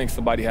 Mm-hmm. Yeah, I think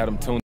somebody had him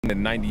tuned in at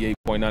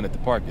 98.9 at the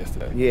park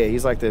yesterday. Yeah,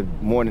 he's like the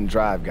morning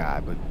drive guy,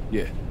 but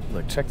yeah.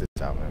 Look, check this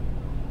out, man.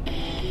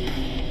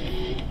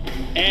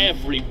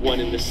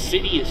 Everyone in the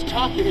city is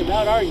talking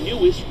about our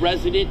newest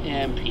resident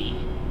MP.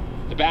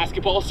 The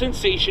basketball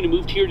sensation who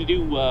moved here to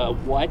do,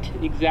 what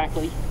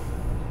exactly?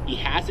 He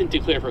hasn't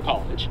declared for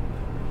college.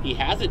 He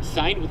hasn't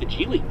signed with the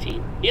G League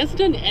team. He hasn't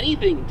done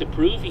anything to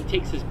prove he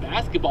takes his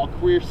basketball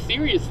career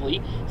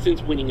seriously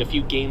since winning a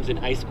few games in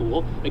high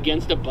school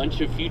against a bunch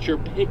of future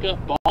pickup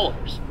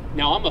ballers.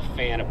 Now, I'm a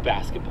fan of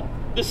basketball,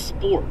 the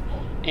sport,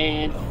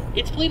 and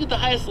it's played at the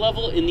highest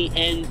level in the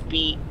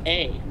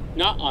NBA,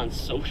 not on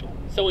social.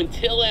 So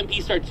until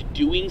MP starts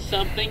doing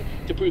something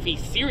to prove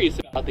he's serious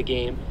about the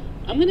game,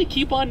 I'm gonna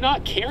keep on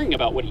not caring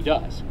about what he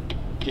does.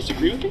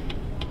 Disagree with me?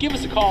 Give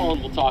us a call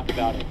and we'll talk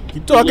about it.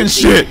 You talking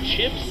shit.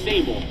 Chip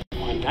Sable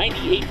on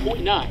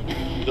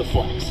 98.9 The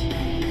Flex.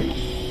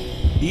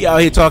 He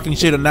out here talking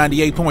shit on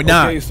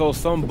 98.9. Okay, so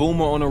some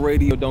boomer on the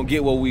radio don't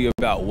get what we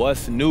about.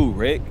 What's new,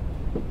 Rick?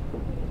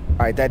 All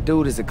right, that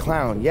dude is a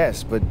clown,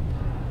 yes, but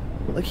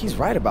look, he's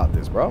right about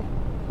this, bro.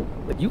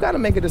 Look, you got to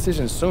make a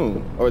decision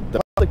soon, or the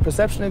public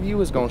perception of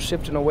you is going to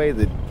shift in a way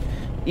that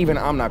even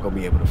I'm not going to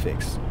be able to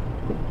fix.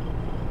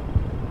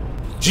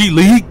 G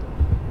League.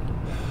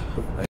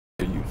 I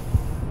hear you.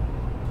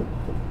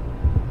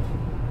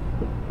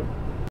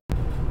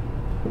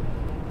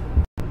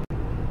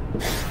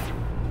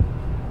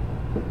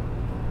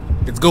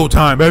 It's go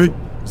time, baby.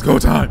 It's go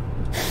time.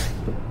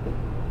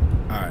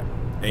 Alright.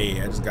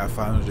 Hey, I just got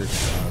 500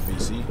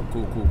 VC.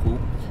 Cool.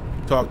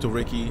 Talk to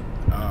Ricky.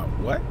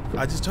 What?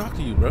 I just talked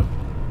to you, bro.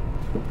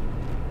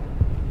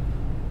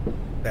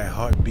 That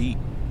heartbeat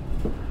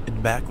in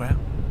the background.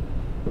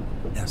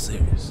 That's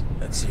serious.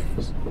 That's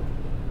serious.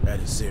 That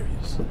is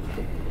serious.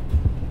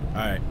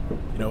 Alright.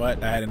 You know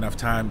what? I had enough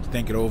time to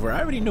think it over.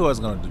 I already knew I was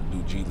going to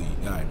do G League.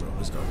 Alright, bro.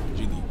 Let's go.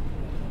 G League.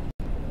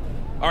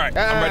 Alright,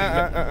 I'm ready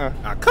to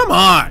go. Come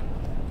on!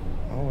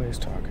 Always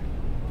talking.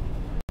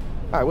 All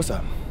right, what's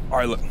up? All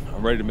right, look,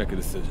 I'm ready to make a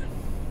decision.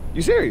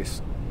 You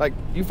serious? Like,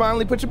 you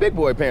finally put your big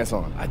boy pants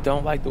on? I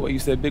don't like the way you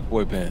said big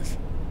boy pants.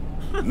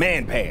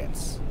 Man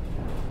pants.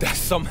 That's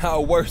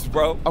somehow worse,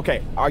 bro.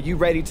 Okay, are you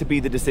ready to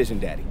be the decision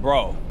daddy?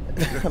 Bro.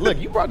 Look,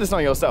 you brought this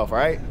on yourself, all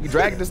right? You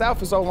dragged this out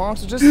for so long,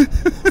 so just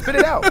spit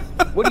it out.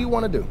 What do you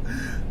want to do?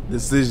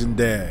 Decision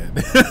dad.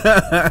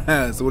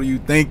 So what are you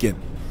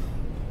thinking?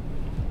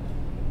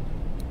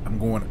 I'm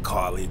going to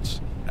college.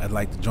 I'd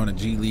like to join a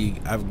G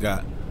League. I've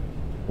got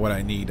what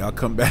I need. I'll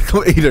come back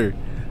later.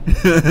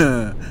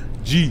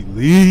 G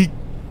League.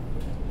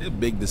 It's a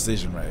big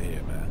decision right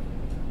here, man.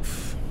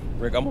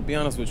 Rick, I'm gonna be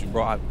honest with you,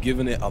 bro. I've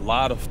given it a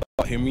lot of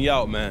thought. Hear me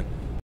out, man.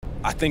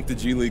 I think the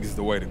G League is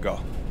the way to go.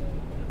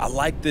 I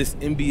like this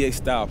NBA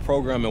style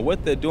program and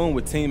what they're doing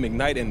with Team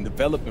Ignite and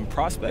developing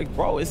prospects,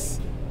 bro. It's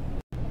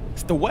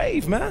the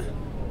wave, man.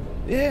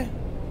 Yeah.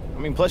 I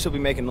mean, plus you'll be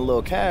making a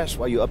little cash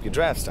while you up your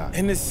draft stock.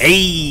 And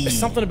it's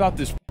something about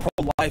this pro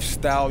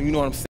lifestyle, you know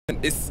what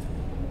I'm saying?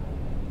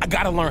 I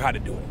gotta learn how to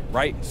do it,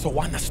 right? So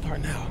why not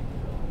start now?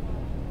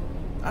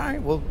 All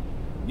right, well,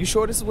 you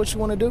sure this is what you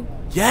want to do?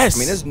 Yes. I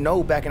mean, there's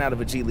no backing out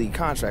of a G League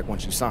contract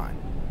once you sign.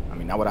 I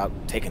mean, not without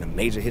taking a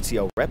major hit to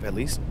your rep at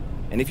least.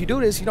 And if you do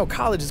this, you know,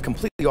 college is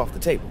completely off the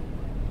table.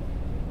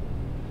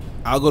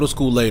 I'll go to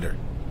school later.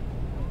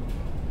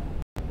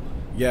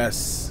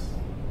 Yes.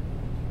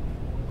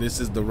 This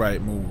is the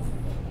right move.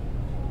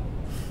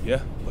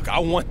 Yeah, look, I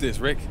want this,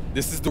 Rick.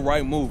 This is the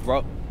right move,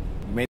 bro.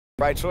 You made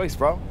the right choice,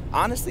 bro.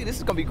 Honestly, this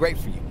is gonna be great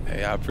for you.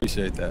 Hey, I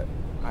appreciate that.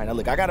 All right, now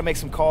look, I gotta make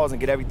some calls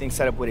and get everything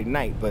set up with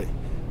Ignite, but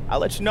I'll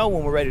let you know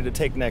when we're ready to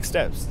take next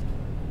steps.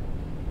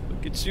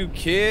 Look at you,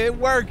 kid,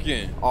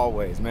 working.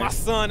 Always, man. My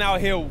son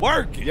out here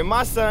working. You're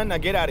my son, now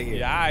get out of here.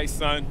 Yeah, all right,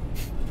 son.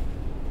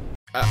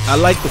 I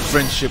like the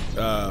friendship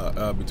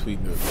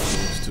between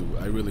those two.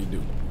 I really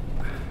do.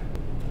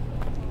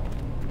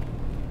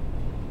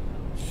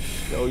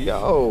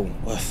 Yo.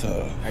 What's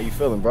up? How you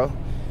feeling, bro?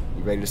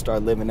 You ready to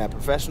start living that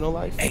professional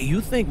life? Hey, you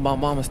think my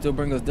mama still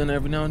bring us dinner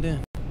every now and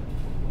then?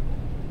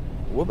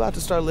 We're about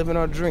to start living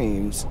our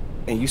dreams,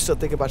 and you still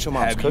think about your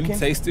mom's cooking?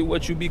 Have you tasted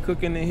what you be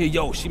cooking in here?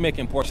 Yo, she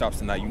making pork chops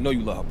tonight. You know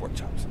you love her pork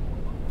chops.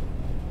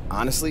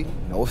 Honestly,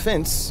 no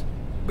offense,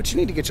 but you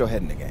need to get your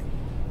head in the game.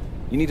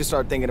 You need to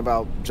start thinking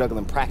about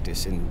juggling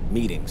practice and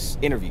meetings,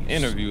 interviews.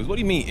 Interviews? What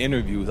do you mean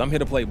interviews? I'm here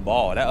to play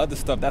ball. That other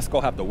stuff, that's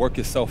gonna have to work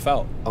itself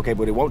out. Okay,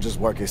 but it won't just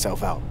work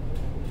itself out.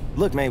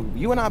 Look, man,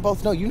 you and I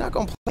both know you're not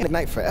gonna play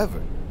Ignite forever,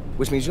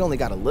 which means you only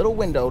got a little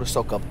window to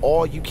soak up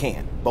all you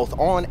can, both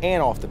on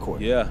and off the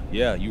court. Yeah,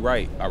 you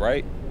right, all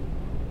right?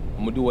 I'm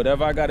gonna do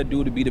whatever I gotta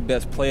do to be the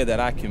best player that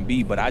I can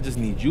be, but I just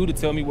need you to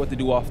tell me what to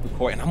do off the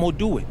court, and I'm gonna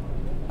do it.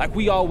 Like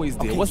we always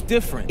did. Okay. What's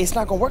different? It's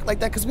not gonna work like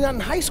that because we're not in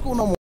high school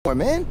no more,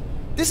 man.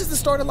 This is the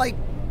start of, like,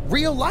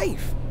 real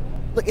life.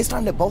 Look, it's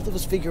time that both of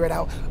us figure it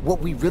out what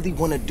we really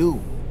wanna do.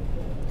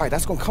 All right,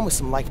 that's gonna come with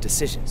some life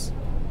decisions.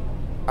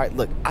 All right,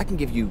 look, I can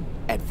give you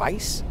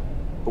advice,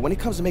 but when it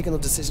comes to making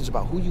those decisions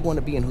about who you want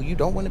to be and who you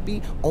don't want to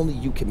be, only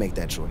you can make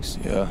that choice.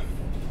 Yeah.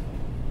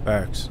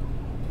 Facts.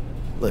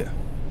 Look,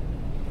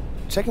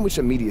 check in with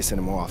your media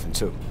center more often,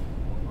 too.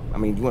 I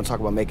mean, you want to talk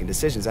about making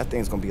decisions, that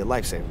thing's going to be a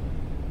lifesaver.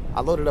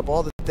 I loaded up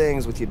all the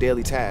things with your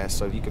daily tasks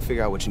so you can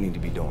figure out what you need to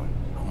be doing.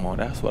 Come on,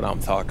 that's what I'm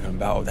talking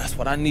about. That's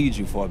what I need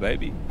you for,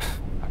 baby.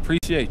 I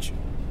appreciate you.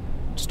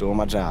 Just doing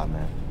my job,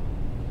 man.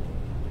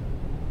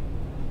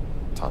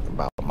 Talking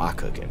about my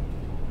cooking.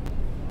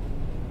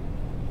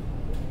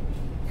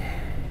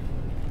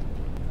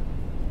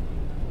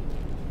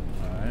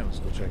 Let's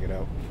go check it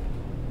out.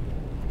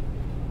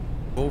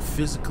 Go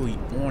physically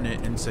on it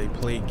and say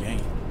play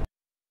game.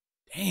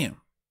 Damn.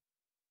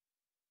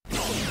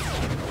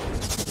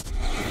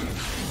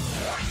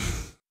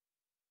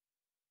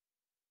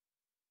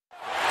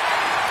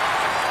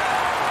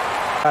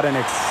 Got an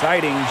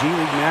exciting G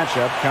League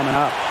matchup coming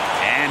up.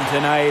 And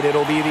tonight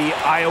it'll be the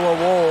Iowa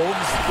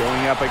Wolves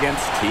going up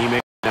against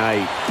Team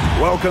Ignite.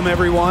 Welcome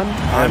everyone.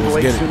 I'm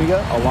Blake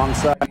Suniga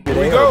alongside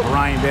today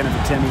Brian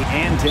Benavittemi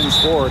and Tim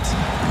Sports.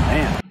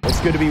 Man,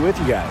 it's good to be with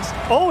you guys.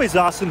 Always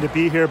awesome to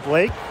be here,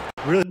 Blake.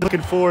 Really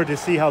looking forward to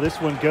see how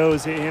this one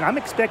goes, and I'm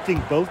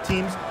expecting both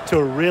teams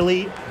to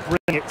really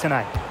bring it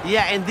tonight.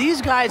 Yeah, and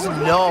these guys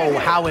know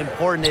how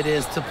important it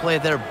is to play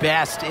their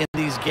best in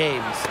these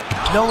games,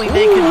 knowing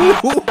they can be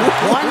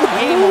one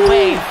game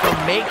away from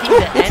making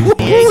the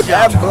NBA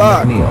jump. That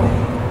block.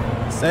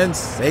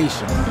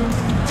 Sensational.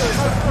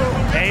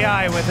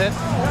 AI with it.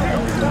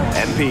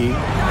 MP.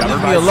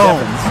 Leave me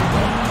alone.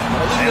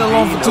 Leave me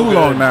alone for too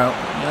long now.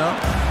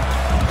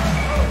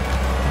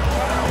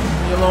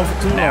 Leave me alone for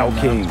too long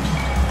now. King.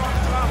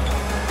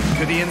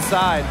 To the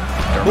inside.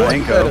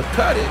 Dermalenko.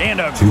 And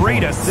a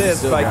great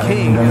assist by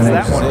King as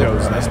that one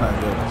goes. That's not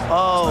good.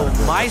 Oh,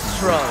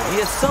 Maestro.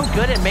 He is so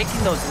good at making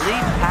those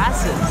lead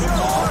passes.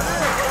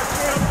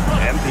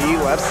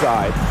 MP left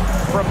side.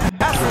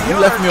 You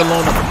left me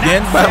alone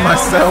again by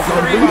myself.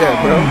 Don't do that,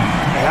 bro.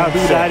 How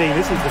exciting.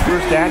 This is the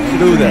first action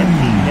do that.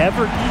 He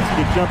never easy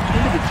to jump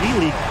into the G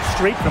League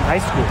straight from high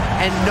school.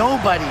 And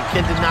nobody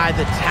can deny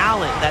the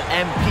talent that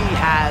MP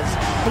has,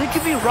 but it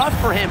can be rough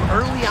for him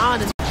early on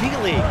in the G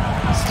League.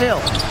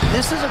 Still,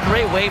 this is a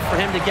great way for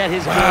him to get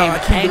his game I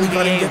can't believe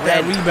I didn't get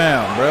that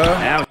rebound, bro.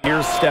 Now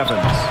here's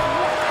Stephens.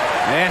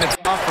 And it's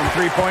off from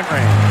three-point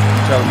range.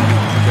 Tell me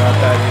you got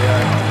that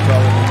right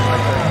there.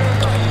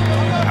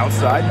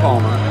 Outside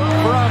Palmer.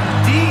 From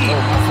deep.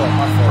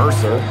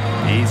 Mercer.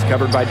 He's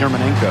covered by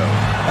Dermalenko.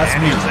 That's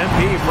me.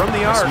 MP from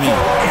the arc.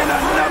 And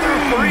another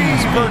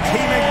freeze for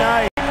Team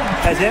Ignite.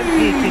 As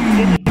MP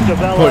continues to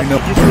develop, he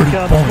just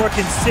becomes more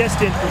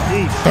consistent from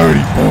deep.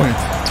 30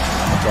 points.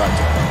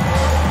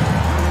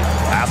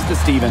 Pass to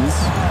Stevens.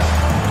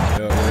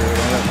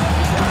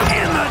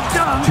 And the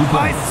dunk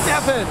by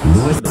Stephens.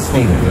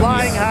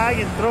 Flying high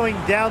and throwing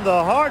down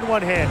the hard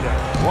one-hander.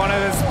 One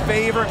of his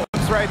favorite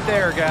moves right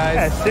there,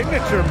 guys. A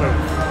signature move.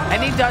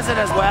 And he does it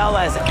as well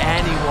as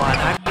anyone.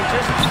 I mean,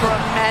 just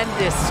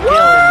tremendous skill in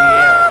the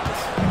air.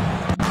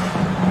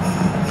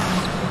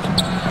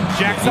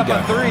 Jacks up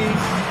a three.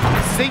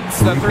 Sinks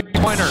the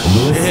three-pointer.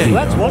 Well,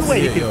 that's one way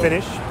he can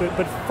finish,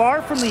 but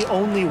far from the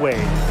only way.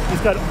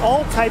 He's got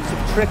all types of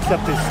tricks up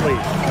his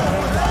sleeve.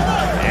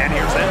 And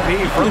here's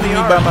MP from the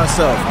arc. by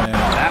myself, man.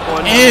 That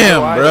one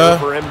bro.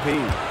 for MP.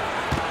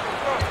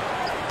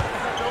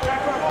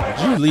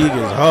 G League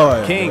is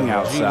hard. King bro.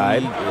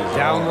 outside.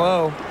 Down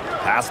low.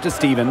 Pass to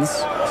Stevens.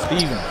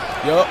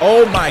 Yo,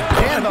 oh my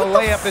God. And the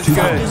layup is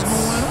good.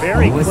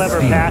 Very clever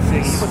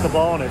passing. He put the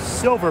ball on a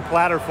silver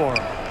platter for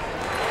him.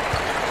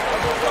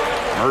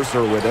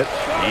 Mercer with it.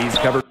 He's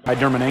covered by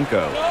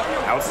Dermalenko.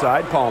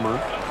 Outside Palmer.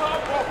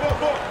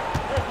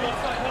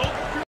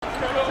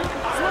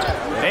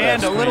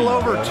 And a little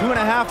over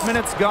 2.5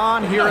 minutes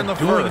gone here in the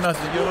first.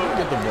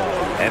 Get the ball.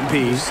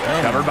 MP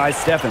covered by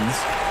Stephens.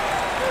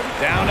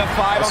 Down to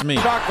 5 on the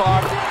shot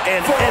clock.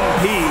 And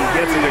MP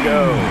gets it to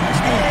go.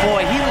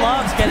 Boy, he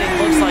loves getting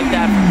looks like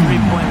that from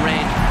three-point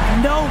range.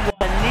 No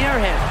one near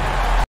him.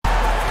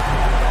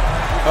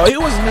 Oh, he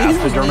was me.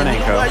 Pass to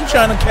Dermalenko. Why you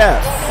trying to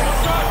cap?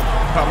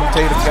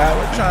 Commentator guy,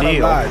 we're trying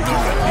to lie.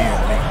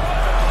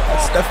 That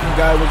Stephen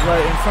guy was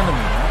right in front of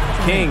me.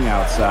 Man. King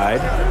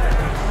outside.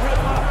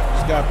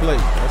 Just got played.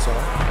 That's all.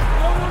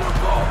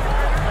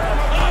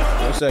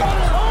 4 seconds.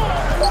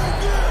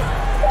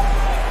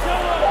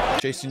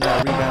 Chasing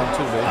that rebound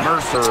too, baby.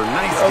 Mercer,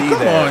 nice D come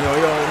there. on,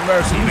 yo,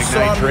 Mercer. You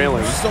saw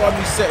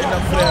me setting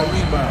up for that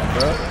rebound,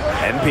 bro.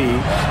 MP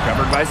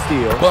covered by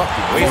Steele.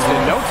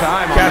 Wasted no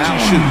time on Catch that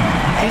and shoot.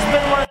 He's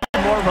been one of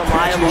the more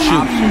reliable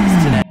options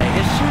today.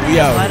 His shooting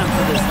has led him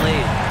to this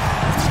lead.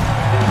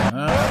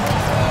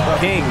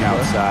 King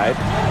outside.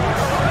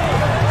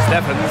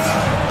 Stephens.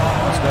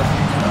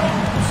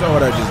 You saw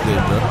what I just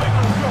did, bro.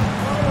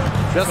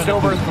 Just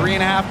over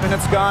 3.5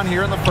 minutes gone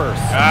here in the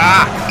first.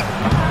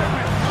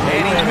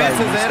 And he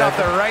misses it off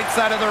the right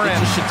side of the rim.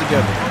 Get your shit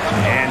together.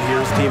 And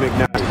here's Team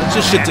Ignite. Get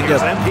your shit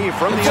together. MP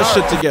from Get the your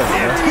shit arc. together,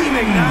 And bro. Team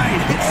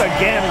Ignite hits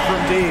again from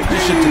deep. Get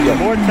your shit The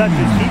together. more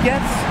touches he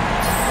gets,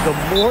 the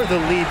more the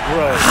lead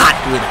grows. Hot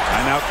with it.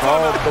 Timeout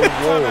called the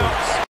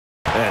Wolves.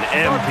 And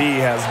MP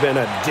has been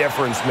a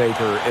difference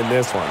maker in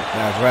this one.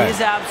 That's right.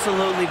 He's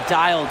absolutely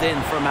dialed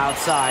in from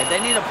outside. They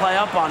need to play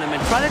up on him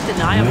and try to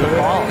deny him the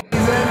ball.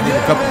 Need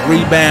a couple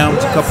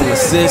rebounds, a couple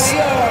assists.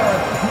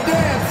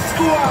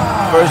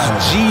 First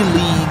G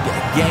League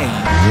game.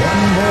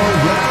 One more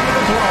round of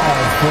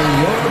applause for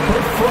your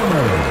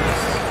performers.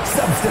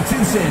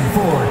 Substitution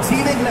for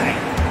Team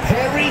Ignite,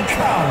 Harry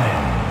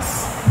Collins,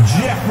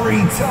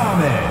 Jeffrey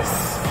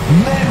Thomas,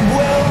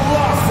 Manuel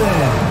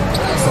Lawson.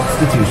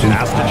 Substitution.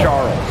 Pass to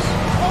Charles.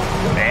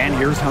 And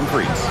here's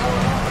Humphreys.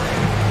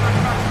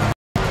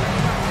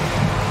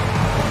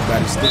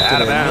 Everybody stick Out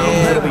to of that bounds.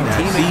 It'll be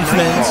Team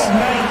defense.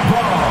 Ignite.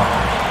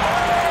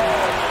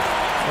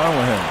 What's wrong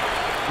with him?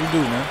 What you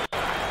do, man?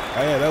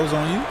 Oh yeah, that was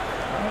on you?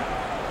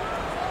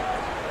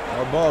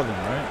 All ball game,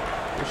 right?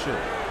 Good shit.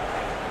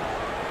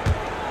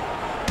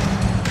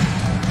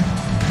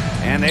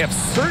 And they have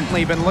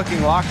certainly been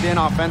looking locked in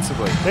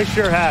offensively. They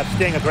sure have,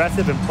 staying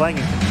aggressive and playing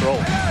in control.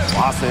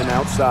 Lawson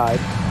outside.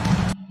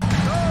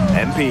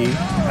 MP,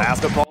 pass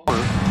to Palmer.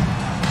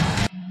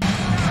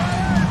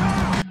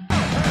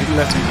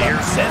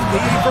 Here's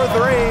MP for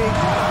 3.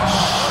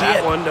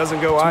 That one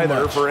doesn't go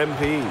either for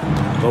MP.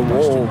 The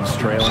Wolves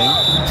trailing.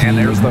 And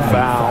there's the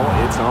foul.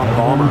 It's on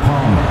Palmer.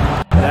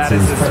 That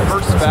is his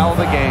first foul of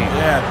the game.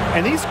 Yeah.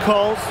 And these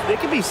calls, they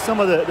can be some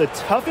of the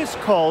toughest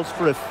calls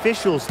for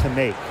officials to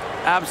make.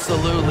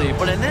 Absolutely,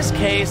 but in this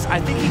case, I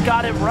think he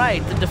got it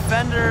right. The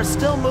defender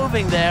still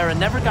moving there and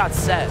never got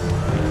set.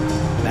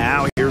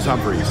 Now here's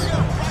Humphreys.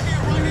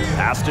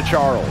 Pass to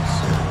Charles.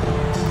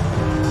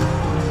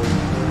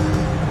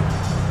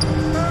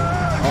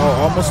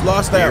 Oh, almost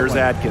lost that Here's one.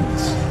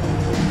 Atkins.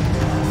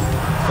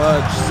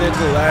 Fudge,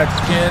 sizzle,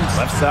 Atkins.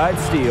 Left side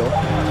steal.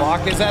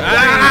 Clock is at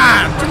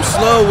 3. Too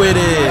slow with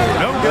it.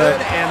 No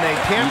good, and they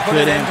can't put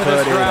it into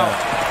this drought.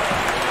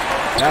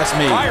 That's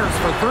me. Fires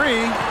for 3.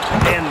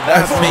 And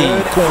that's me.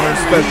 Corner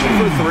special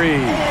for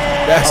 3.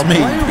 That's me.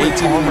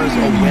 Palmer's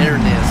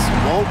awareness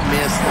won't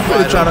miss the I'm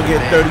really trying to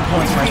get 30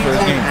 points my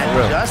first game. at For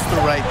real. just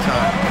the right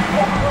time.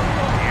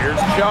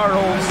 Here's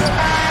Charles.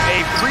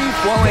 A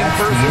free-flowing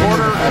first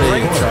quarter,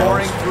 great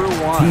scoring through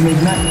 1.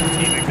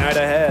 Team Ignite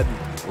ahead,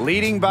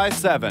 leading by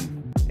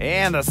 7.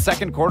 And the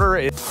second quarter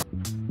is...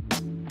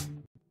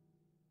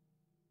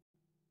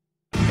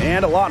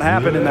 And a lot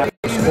happened in that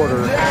first quarter.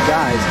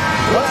 Guys,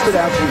 what stood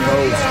out to you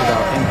most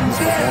about MP's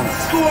performance?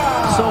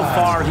 So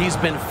far, he's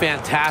been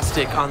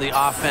fantastic on the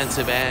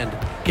offensive end,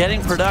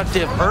 getting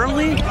productive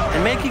early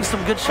and making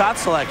some good shot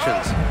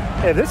selections.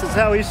 If this is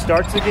how he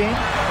starts a game,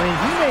 I mean,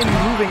 he may be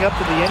moving up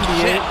to the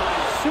NBA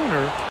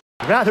sooner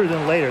rather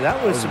than later.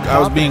 That was some I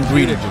was being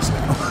greeted just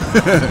now.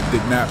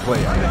 Did not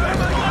play.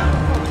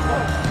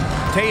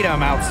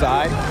 Tatum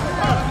outside.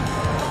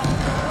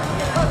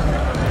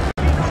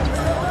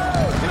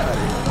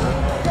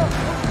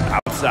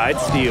 Outside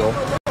steal.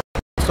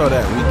 Saw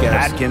that weak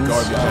ass Atkins,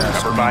 garbage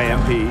ass. covered by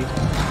MP.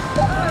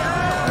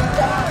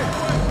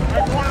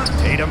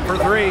 Tatum for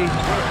 3.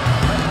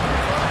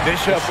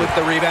 Bishop with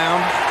the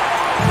rebound.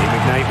 Team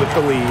Ignite with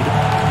the lead.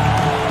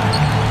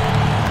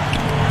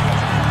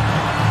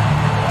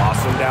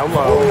 Lawson down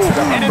low.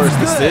 And first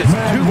it's assist.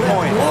 good. 2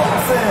 points.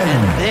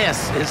 And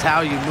this is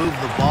how you move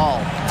the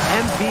ball.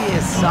 MP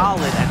is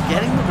solid at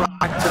getting the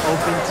rock to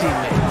open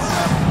teammates.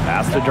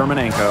 Pass to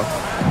Dermanenko.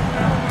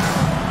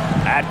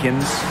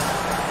 Atkins.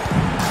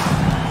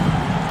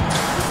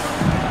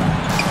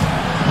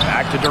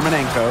 Back to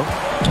Dermanenko.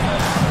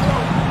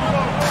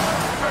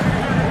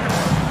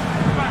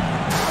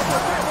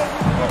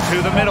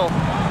 To the middle.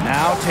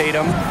 Now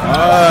Tatum.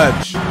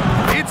 Fudge.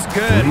 It's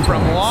good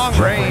from long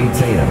range.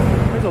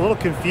 There's a little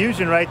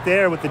confusion right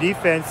there with the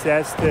defense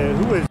as to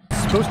who is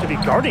supposed to be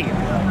guarding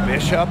him.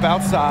 Bishop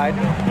outside.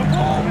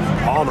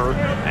 Palmer.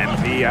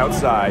 MP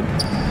outside.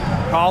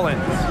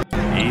 Collins.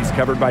 He's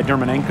covered by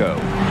Dermanenko.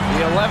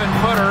 The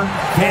 11-footer.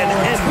 And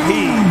MP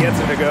gets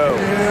it to go.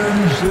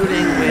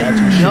 Shooting with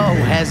no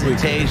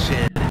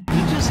hesitation.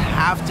 You just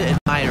have to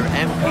admire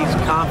MP's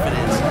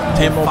confidence.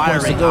 10 more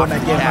points to go in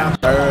that game. I'm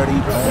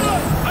 30.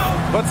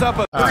 Puts up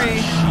a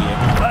 3.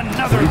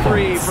 Another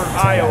 3 for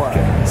Iowa.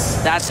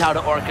 That's how to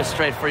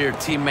orchestrate for your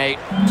teammate.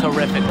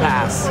 Terrific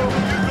pass.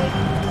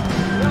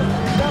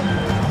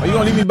 Are you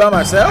gonna leave me by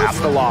myself? Pass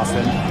to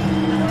Lawson.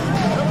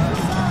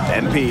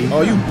 MP.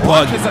 Oh, you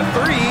Watch is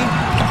bugging. a 3.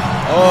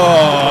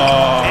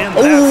 Oh. And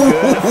that's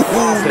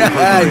good.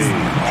 Nice.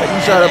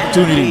 Second shot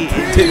opportunity.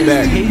 Take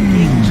back.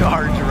 Taking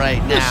charge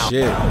right now.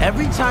 Shit.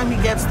 Every time he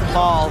gets the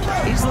ball,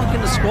 he's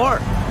looking to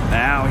score.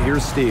 Now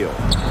here's Steele.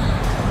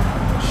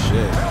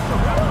 Shit.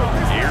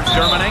 Here's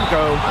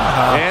Dermanenko.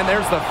 And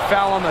there's the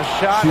foul on the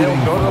shot. He'll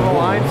go to the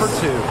line for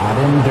 2.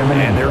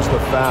 And there's the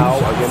foul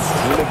against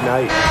Team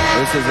Ignite.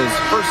 This is his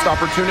first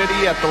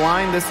opportunity at the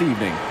line this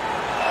evening.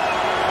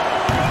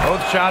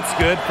 Both shots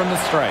good from the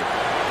stripe.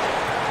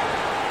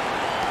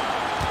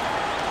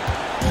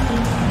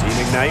 Team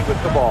Ignite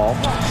with the ball.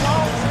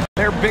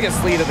 Their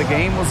biggest lead of the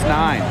game was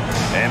 9.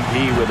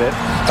 MP with it.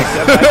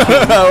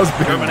 I was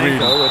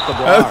Dermanenko with the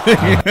block.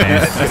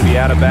 And it's going to be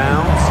out of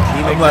bounds.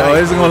 Team I'm like, oh,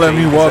 Ignite isn't gonna let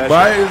me losing walk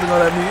by? possession. Isn't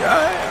gonna let me? All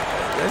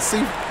right. Let's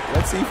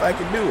see if I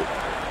can do it.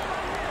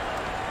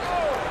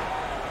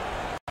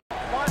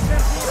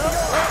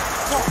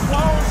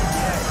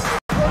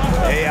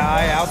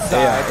 AI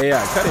outside.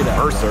 AI, cut it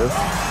out. Mercer.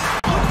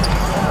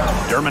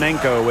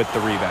 Dermanenko with the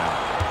rebound.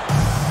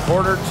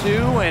 Quarter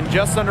 2 and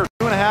just under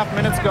 2.5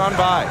 minutes gone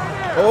by.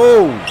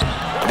 Oh,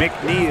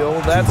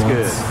 McNeil, that's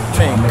good.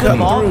 man, Good cut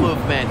ball through.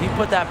 movement. He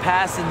put that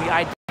pass in the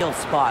ideal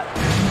spot.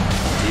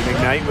 Team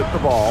Ignite with the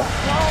ball.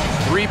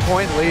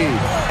 3-point lead.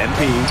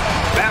 MP.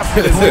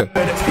 Basket is good.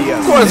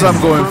 Of course I'm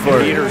going for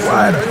it.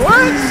 What?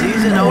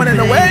 Sees an I went in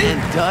the opening way?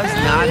 and does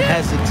not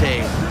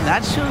hesitate.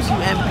 That shows you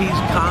MP's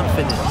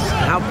confidence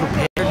and how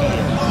prepared he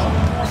is.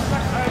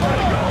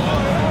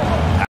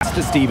 Pass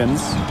to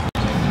Stevens.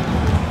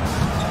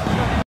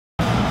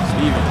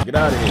 Steven, get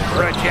out of here.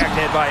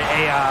 Rejected by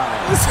AI.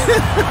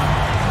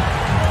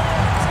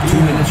 Steve.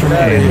 2 minutes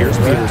remaining. Here's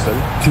Peterson.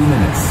 2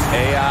 minutes.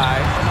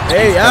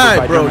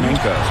 AI, bro.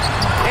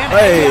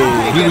 Hey,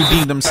 he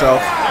redeemed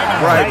himself.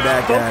 Right Nice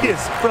back at it.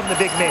 focus from the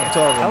big man.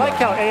 I like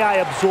how AI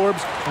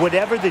absorbs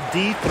whatever the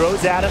D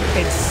throws at him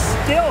and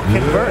still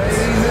converts.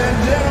 Ladies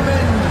and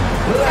gentlemen,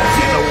 let's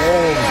And the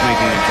Wolves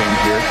making a change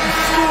here.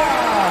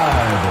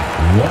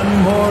 one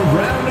more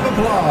round of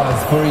applause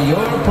for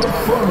your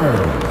performer.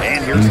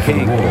 And here's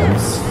King.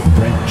 Wolves,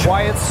 Brent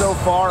Quiet so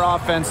far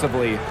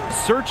offensively,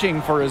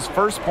 searching for his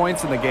first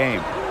points in the game.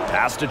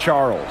 Pass to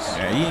Charles.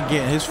 Yeah, he ain't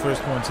getting his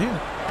first points here.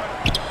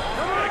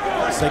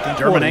 Second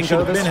quarter, Germanenko he should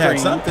have the been had screen.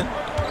 something.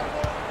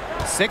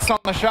 6 on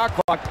the shot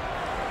clock.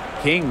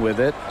 King with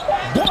it.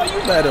 Boy, you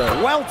better.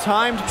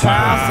 Well-timed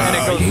pass, and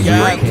it goes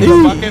straight to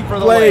the bucket for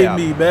the Play layup.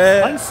 me,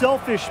 man.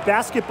 Unselfish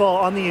basketball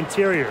on the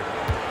interior.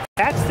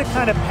 That's the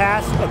kind of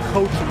pass a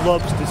coach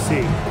loves to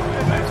see.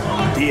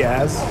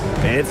 Diaz,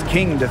 and it's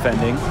King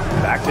defending.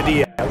 Back to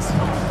Diaz.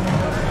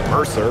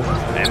 Mercer,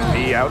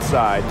 MP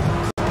outside.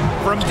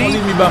 From Don't deep.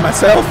 leave me by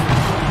myself.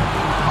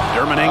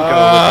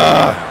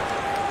 Germanenko.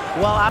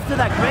 Well, after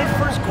that great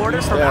first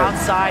quarter from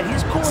outside,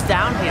 he's cooled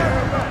down here.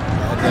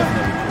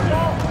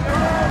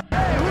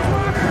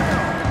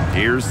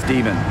 Here's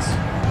Stevens.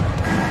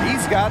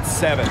 He's got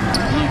 7.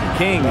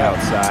 King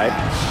outside.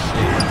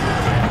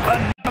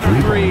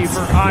 Another 3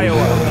 for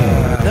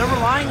Iowa. They're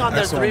relying on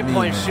their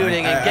three-point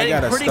shooting and getting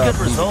pretty good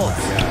results.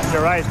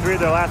 You're right. 3 of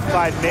their last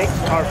 5 makes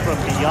are from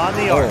beyond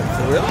the arc.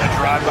 A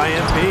drive by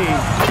MP.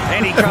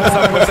 And he comes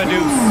up with a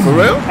deuce. For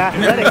real?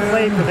 Athletic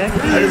play from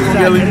MP.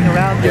 Really Getting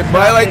around get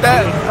by like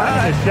that?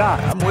 Finding a shot.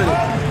 I'm with it.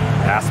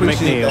 Pass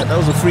Appreciate McNeil. that. That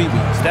was a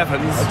freebie.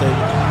 Stephens. I'll take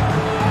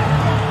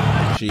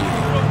it. Shit.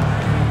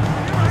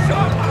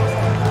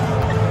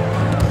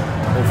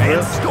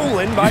 And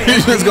stolen by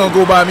You just gonna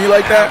go by me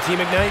like that? Team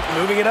Ignite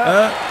moving it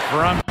up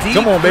from deep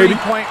Come on, baby.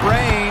 three-point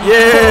range.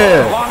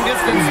 Yeah. Long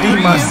distance Beat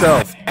three.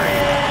 myself.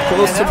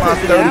 Close to my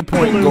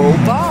 30-point goal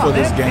for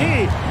this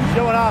game.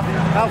 Showing off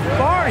how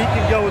far he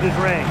can go with his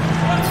range.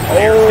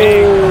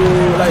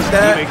 Oh, like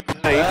that? Team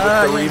Ignite with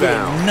the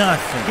rebound.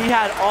 Nothing. He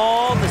had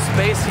all the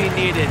space he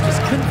needed,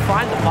 just couldn't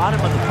find the bottom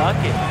of the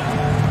bucket.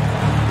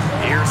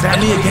 Here's that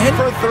me again?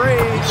 for 3.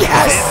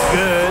 Yes. It's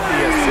good. The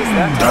assist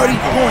that 30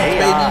 time. points,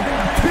 baby.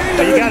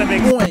 But you got to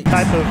make some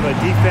type of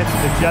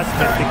defensive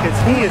adjustment because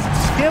he is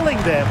killing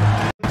them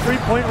in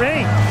three-point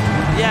range.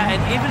 Yeah,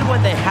 and even when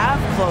they have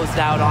closed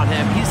out on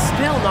him, he's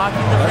still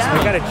knocking them down.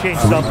 We got to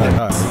change something.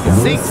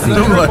 Sinks the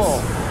Too much.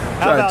 triple.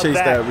 How Try to about chase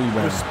that? that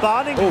rebound.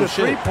 Responding to Oh, the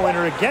shit.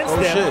 three-pointer against Oh,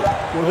 them shit.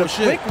 with Oh, a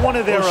shit. quick one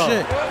of their Oh, own.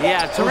 shit.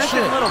 Yeah, terrific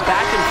shit. little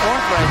back and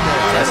forth right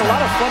there. That's a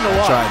lot of fun to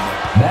watch. Tried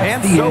that.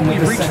 And so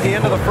we've reached the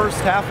end of the first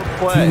half of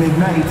play. Team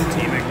Ignite.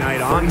 Team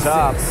Ignite on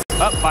top,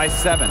 up by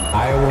 7.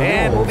 Iowa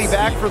And we'll be Wolves.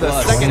 back for the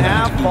Plus, second we have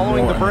half to do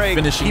following the more break.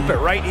 finishing, Keep it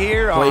right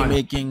here on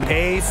playmaking,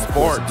 K Sports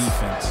Sports.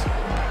 defense.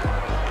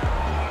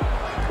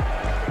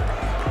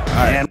 All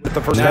right. And with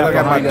the first Now half I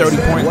got my behind us,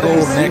 30-point what goal.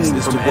 is Next seen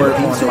is to from work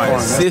NP on so my far?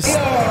 assist.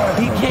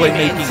 He came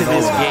Playmaking into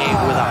this goal. game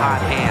with a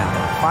hot hand,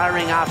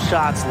 firing off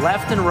shots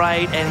left and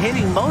right and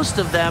hitting most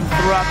of them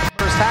throughout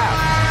the first half.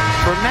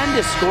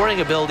 Tremendous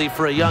scoring ability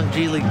for a young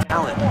G League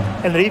talent.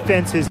 And the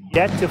defense has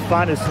yet to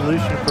find a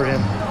solution for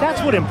him.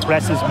 That's what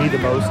impresses me the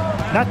most.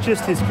 Not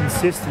just his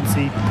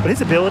consistency, but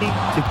his ability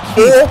to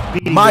keep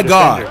beating my the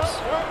God. defenders.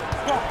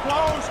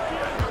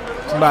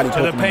 Somebody To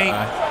poke the him in paint.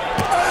 eye.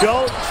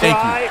 Don't Thank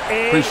you. try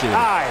Appreciate it.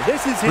 AI.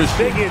 This is his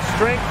Appreciate it. biggest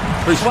strength,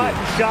 Appreciate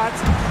swatting shots,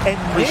 and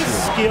this Appreciate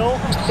it. skill,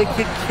 it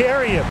could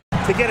carry him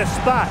to get a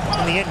spot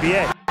in the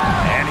NBA.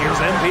 And here's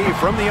MP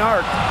from the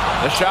arc.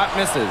 The shot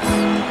misses.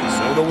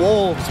 So the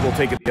Wolves will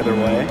take it the other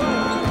way.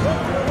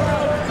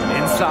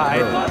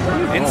 Inside.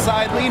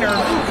 Inside leaner.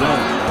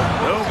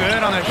 No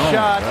good on a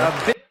shot. A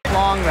bit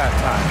long that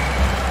time.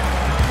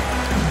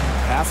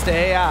 Pass to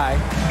AI.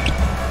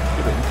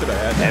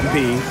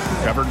 MP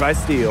covered by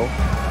Steele.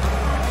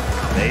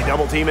 They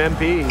double team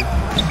MP.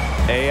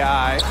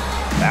 AI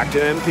back to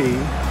MP.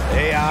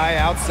 AI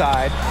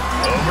outside.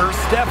 Over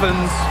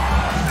Stephens.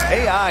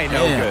 AI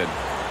no Damn. good.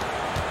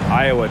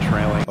 Iowa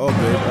trailing. Oh,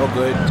 good. Oh,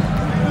 good.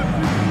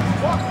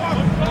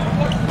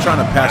 Trying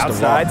to pass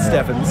Outside the ball.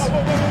 Stephens.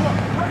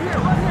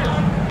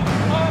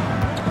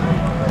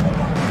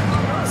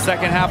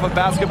 Second half of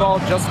basketball,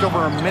 just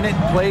over a minute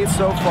played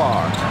so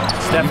far.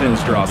 Stephens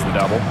draws the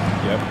double.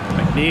 Yep.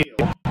 McNeil.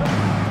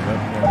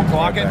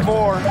 Clock at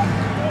 4.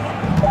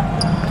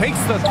 Takes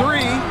the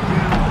 3.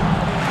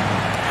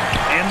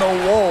 And the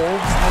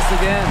Wolves miss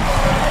again.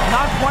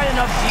 Not quite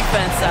enough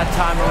defense that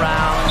time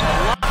around.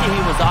 Lucky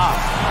he was off.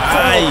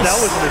 Nice. That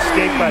was a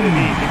mistake by the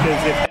D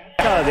because if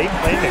they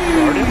play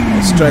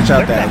McGarden, Stretch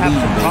out they're that going to have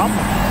lead, some baby.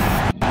 problems.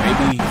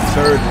 Maybe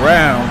third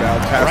round,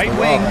 I'll pass Right the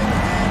wing. ball.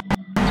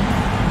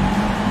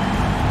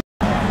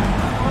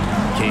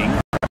 King.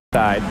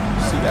 Side.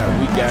 See that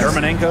weak ass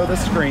Germanenko the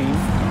screen.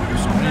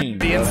 screen.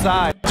 The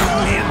inside.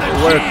 And the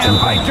Worked. jam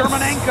by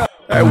Germanenko.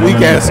 That weak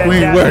ass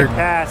screen Fantastic worked.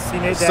 pass. He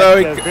made that,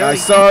 Sorry, very I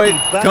saw it easy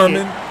bucket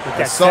coming. with I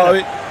that saw setup.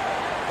 it.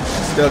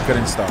 Still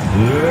couldn't stop.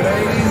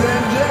 Ladies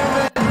and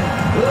gentlemen,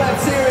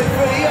 let's hear it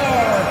for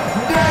your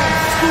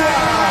Death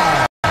Squad.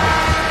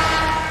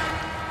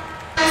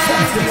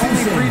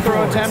 many free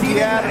throw attempts he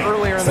had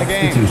earlier in the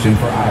game. Substitution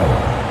for Iowa.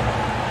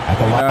 At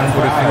the line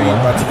for 43, Iowa.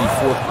 about to be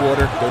fourth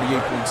quarter.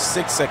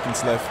 38.6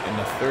 seconds left in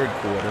the third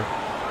quarter.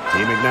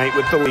 Team Ignite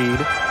with the lead.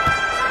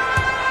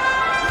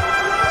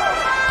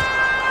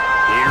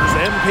 Here's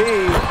MP.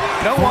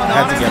 No one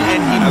on him,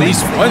 and he at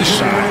least makes one it.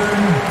 shot.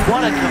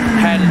 What a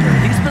competitor.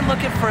 He's been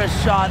looking for a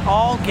shot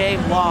all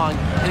game long,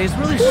 and he's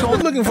really shown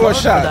Looking for a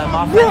shot.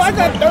 Bro, I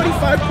got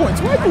 35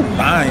 points. Why are you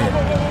lying?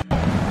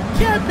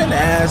 Capping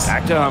ass.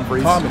 Back to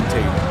Humphries.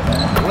 Commentator.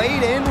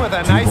 Laid in with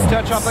a nice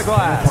touch off the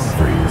glass.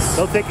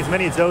 They'll take as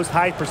many of those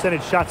high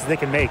percentage shots as they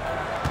can make.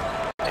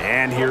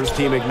 And here's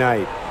Team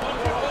Ignite.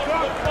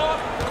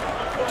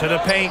 To the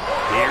paint.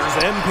 Here's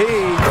MP.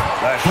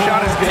 The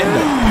shot is good.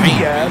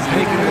 Diaz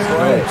making his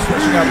way.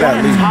 Stretching out that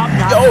lead.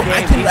 Yo,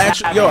 I can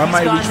actually. Yo, I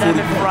might reach 40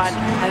 points.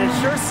 And it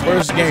sure seems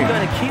First like game. he's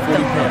going to keep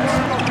them there.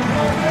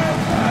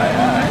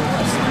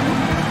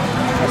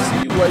 I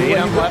see you. Where you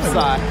Tatum left going?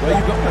 side. Where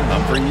you going?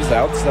 Humphries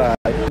outside.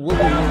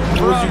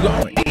 Where's you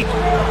going?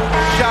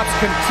 Shots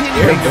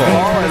continuing to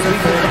fall as we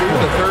go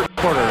through the third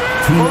quarter.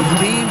 Both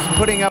teams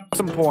putting up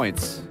some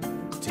points.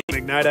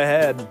 Team Ignite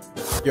ahead.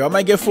 Yo, I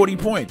might get 40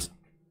 points.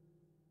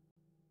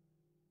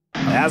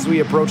 As we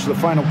approach the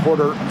final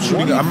quarter,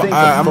 what do you think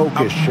the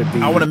focus should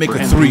be? I want to make for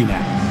a MP 3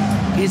 now.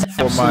 He's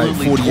for my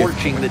absolutely 48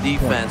 torching the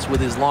defense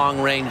with his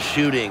long-range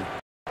shooting.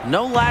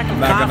 No lack of I'm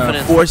not gonna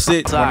confidence. force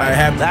it. When I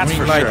have the That's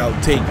green for light, sure.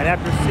 I'll take it. And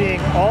after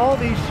seeing all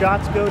these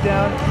shots go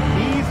down,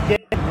 he's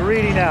getting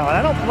greedy now. And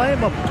I don't blame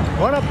him.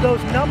 Run up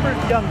those numbers,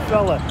 young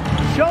fella.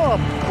 Show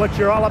them what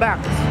you're all about.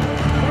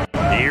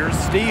 Here's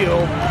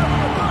Steele.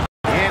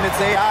 And it's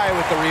AI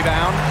with the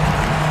rebound.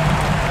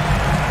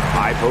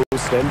 High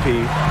post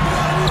MP.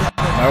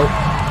 Nope. I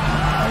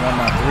want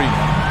my 3. I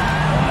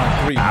want my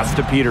 3. Pass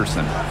to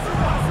Peterson.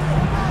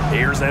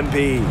 Here's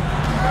MP.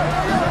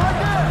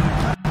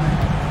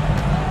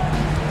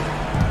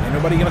 Ain't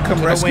nobody gonna come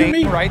To the rescue wing,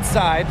 me? right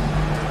side.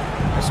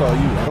 That's all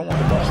you. I don't want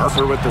the ball.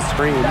 Harper with the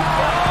screen.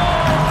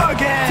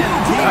 Again.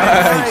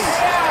 Nice.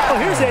 Oh,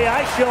 here's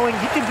AI showing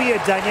he can be a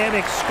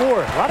dynamic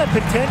scorer. A lot of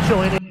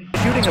potential in his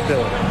shooting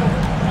ability.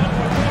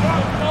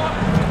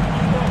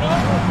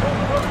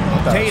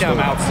 Tatum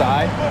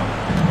outside.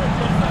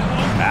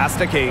 Pass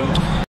to King.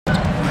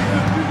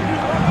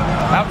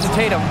 Out to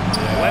Tatum.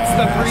 Lets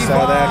the three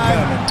Saw that fly.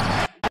 coming.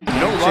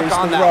 No luck Chase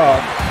on the that.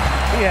 rock.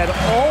 He had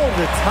all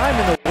the time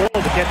in the world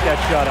to get that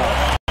shot off.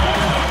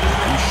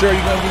 You sure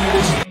you're gonna give me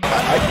this?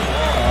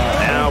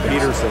 Now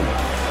Peterson.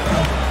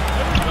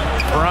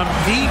 From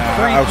deep I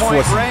was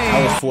three-point forcing. range.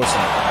 I was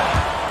forcing. I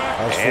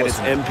was And it's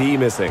forcing. MP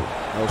missing. I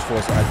was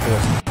forcing. I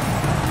forced.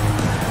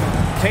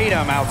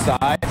 Tatum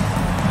outside.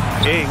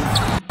 King.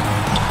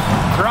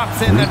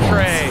 Drops in the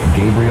tray.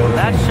 Gabriel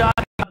That King. shot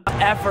is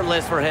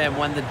effortless for him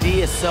when the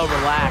D is so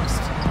relaxed.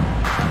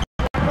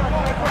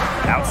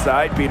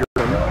 Outside Peterson.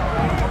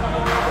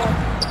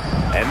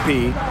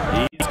 MP.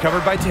 He's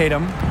covered by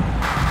Tatum.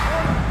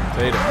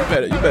 Tatum,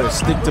 you better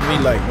stick to me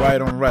like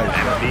right on right.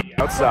 MP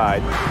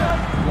outside.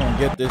 You're gonna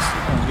get this.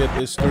 You're gonna get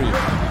this 3.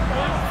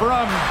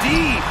 From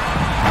deep.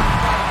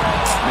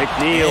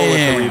 McNeil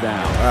with the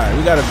rebound. All right,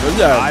 we gotta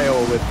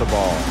Iowa with the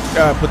ball.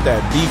 Gotta put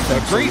that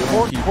defense. Great so we don't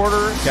fourth keep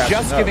quarter, catching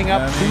just giving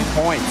up you know 2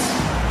 points. what I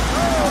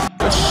mean?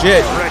 Good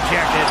shit.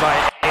 Rejected by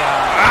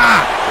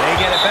They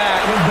get it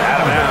back.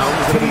 Out of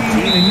bounds. It'll be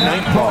Team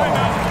Ignite ball.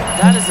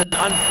 That is an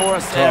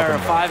unforced error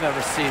if I've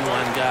ever seen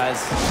one,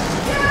 guys.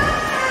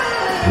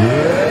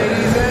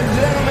 Ladies and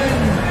gentlemen,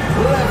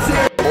 let's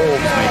hear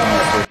Holmes making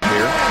the switch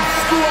here.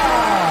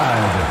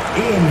 Squad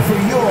in for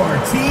your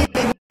Team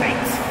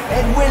Ignite.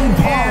 Edwin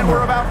Palmer. And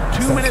we're about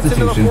 2 minutes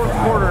into the fourth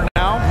quarter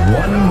now.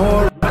 One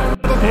more.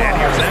 And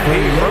here's MP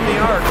from the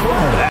arc.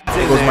 That's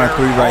in Goes my there.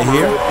 3 right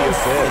here. With the And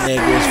assist. there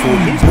goes 40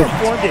 He's points.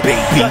 performed at Baby.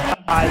 such a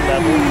high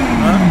level.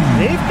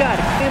 They've got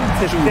him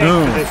to thank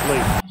doing? for this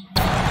lead.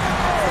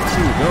 What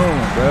you doing,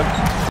 bro?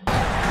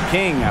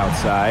 King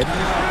outside.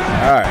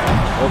 All right.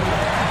 Okay.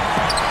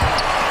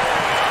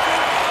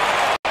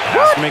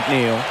 Pass to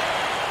McNeil.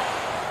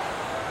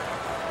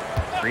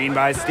 Green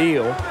by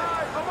Steele.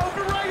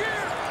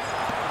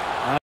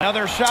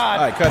 Another shot.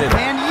 All right, cut it.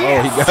 And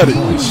Oh, he got it.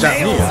 He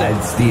shot me.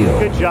 Inside steal.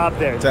 Good job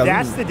there. Tell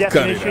That's him the to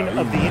cut it definition out.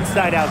 of the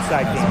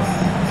inside-outside game.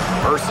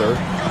 Mercer.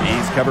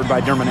 He's covered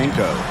by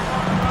Dermanenko.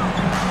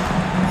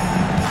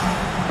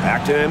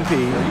 Back to MP.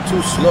 You're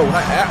too slow. When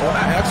I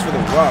ask for the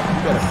rock,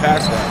 you better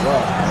pass that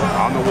rock.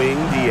 On the wing,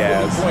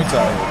 Diaz. Points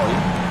out here,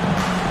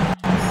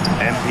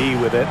 MP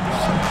with it.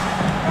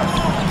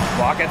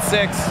 Clock at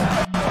 6.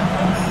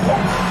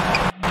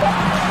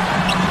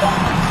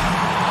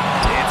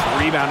 It's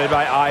rebounded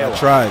by Iowa. I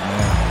tried,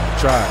 man. I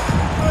tried.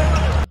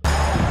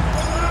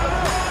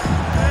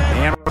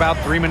 And we're about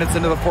 3 minutes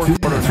into the fourth 2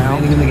 quarter minutes now.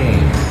 remaining in the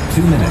game.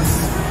 2 minutes.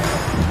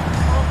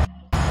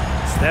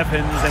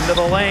 Steffens into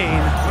the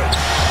lane.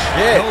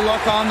 Yeah. No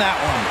luck on that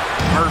one.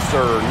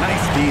 Mercer,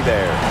 nice D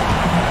there.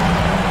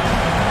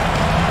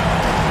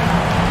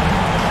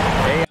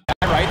 AI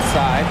right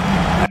side.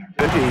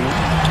 Good D.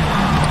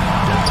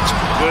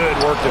 Good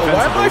work defensively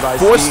Why am I by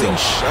forcing Steele.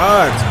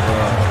 shots, bro?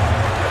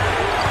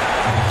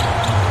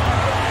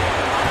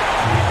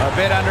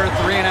 bit under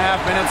 3.5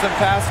 minutes have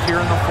passed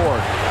here in the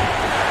fourth.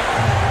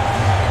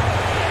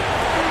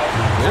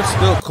 They're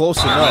still close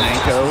enough.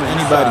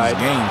 Anybody's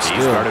game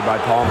still. Started by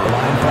Palmer.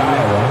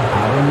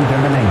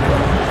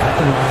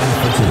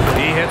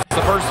 He hits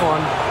the first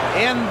one,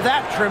 and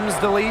that trims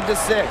the lead to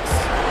 6.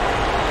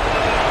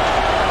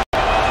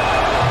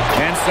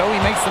 And so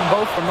he makes them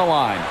both from the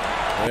line.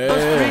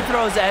 Those free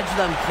throws edge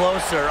them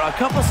closer. A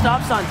couple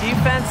stops on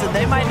defense, and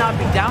they might not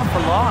be down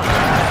for long.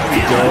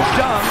 He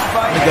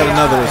got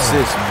another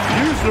assist, man.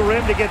 Use the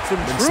rim to get some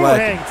true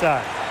hang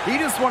time. He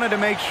just wanted to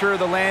make sure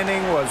the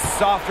landing was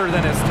softer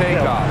than his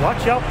takeoff. Yeah,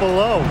 watch out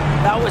below.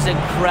 That was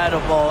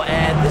incredible,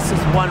 and this is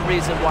one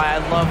reason why I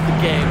love the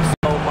game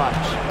so much.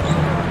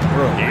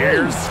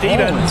 Here's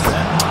Stevens.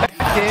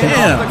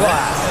 Damn. Off the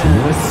glass.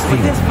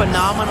 With his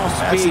phenomenal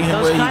speed,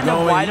 those kind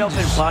of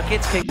wide-open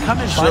buckets can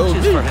come in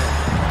bunches for him.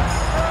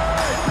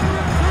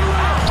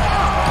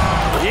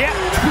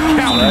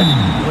 Count it.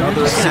 You're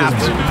going to have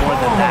to do more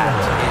than that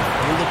if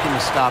you're looking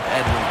to stop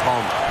Edwin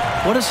Palmer.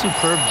 What a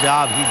superb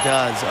job he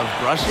does of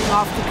brushing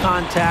off the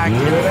contact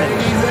and finishing.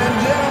 Ladies and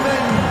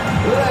gentlemen,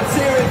 let's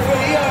hear it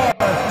for your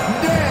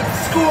Death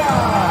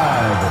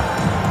Squad.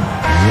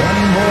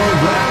 One more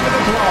round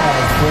of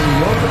applause for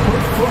your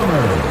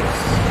performers.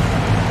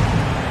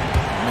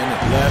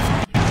 Minute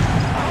left.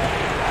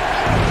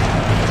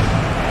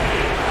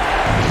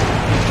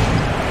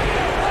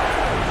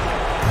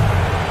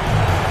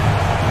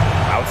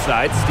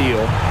 Outside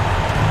steal.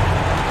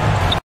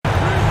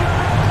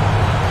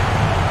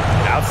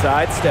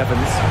 Outside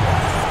Stephens.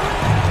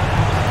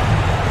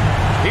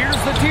 Here's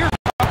the teardrop.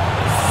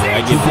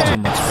 I give you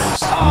too much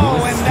space. Oh,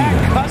 and that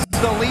cuts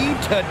the lead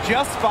to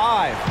just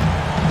 5.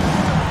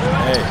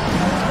 Hey,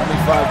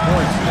 25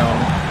 points, you know.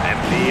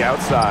 Empty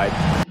outside.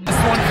 This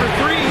one for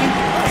 3.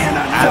 And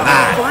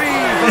another 3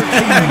 for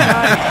Team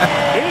Ignite.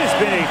 It has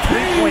been a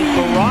 3-point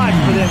barrage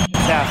for them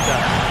this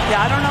halftime.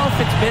 Yeah, I don't know if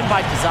it's been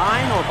by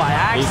design or by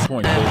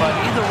accident, but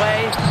either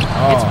way,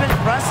 it's been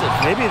impressive.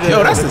 Maybe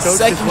that's the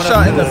second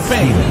shot in the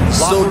paint.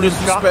 So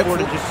disrespectful.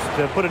 To just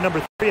put a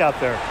number 3 out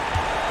there.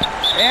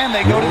 And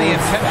they go to the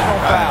intentional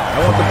foul.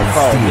 I want them to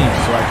foul me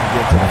so I can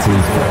get to That's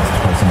his first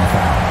personal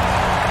foul.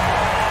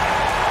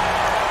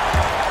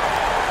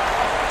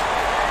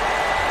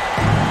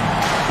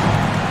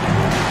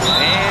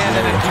 And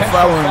an intentional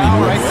following me,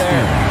 foul right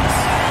there.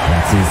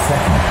 That's his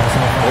second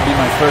personal foul. That'll be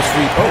my first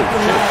free.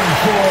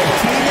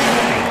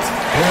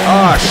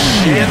 Oh,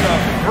 shit. In the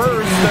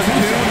first of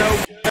 2, no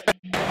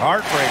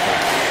heartbreaker.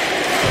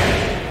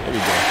 There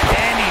we go.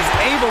 And he's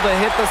able to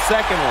hit the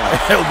second one.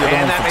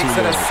 And that makes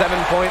it a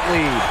 7-point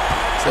lead.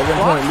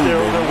 7-point lead,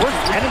 baby. They're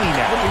worst enemy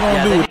now. What are you going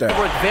to do with that?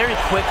 They work very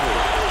quickly.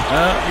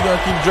 You going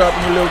to keep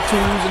dropping your little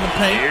 2s in the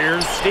paint?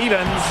 Here's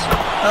Stevens.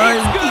 You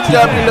keep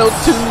dropping your little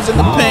 2s in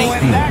the paint.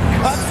 And that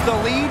cuts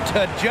the lead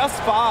to just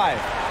 5.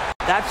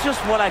 That's just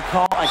what I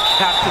call a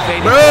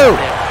captivating Bro,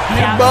 play.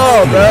 you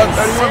ball, bro.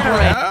 31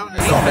 points.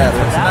 It don't matter.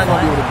 It's not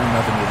going to be able to do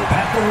nothing with it.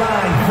 At the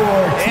line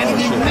for And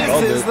he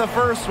misses the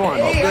first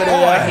one. He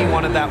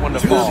wanted that one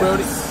to fall.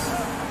 Brody.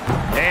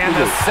 And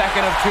the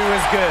second of 2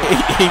 is good.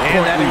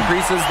 And that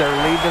increases their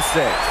lead to 6.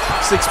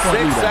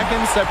 6-point 6 lead.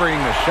 seconds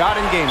separating the shot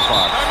and game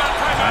clock.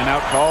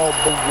 Timeout called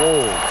the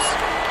Wolves.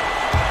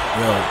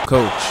 Yo,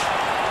 coach.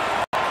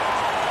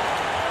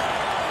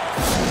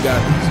 We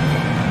got this.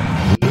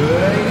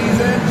 Ladies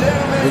and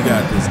gentlemen, We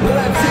got this.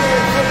 let's hear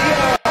it for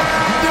your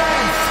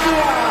Death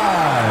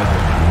Squad.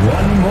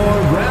 One more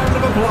round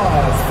of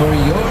applause for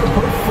your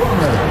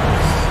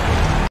performers.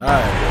 All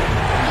right.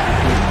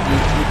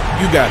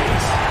 You got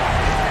this.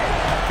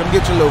 Come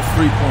get your little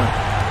 3-point.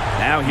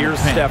 Now here's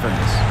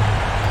Stephens.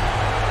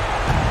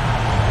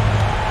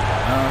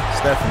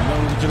 Stephen, go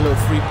get your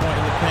little 3-point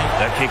in the paint.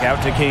 The kick out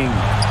to King.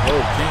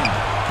 Oh, King.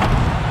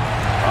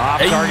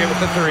 Off target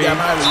with the 3. Yeah,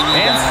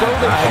 And so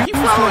the keep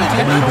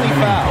intentionally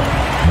foul.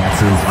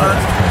 That's his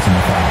first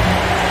personal foul.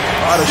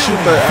 I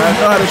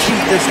know how to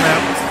shoot this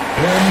now.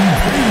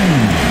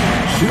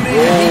 Shooting.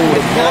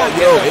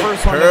 Yo, it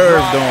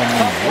curved on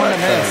me. What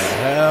the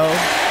hell?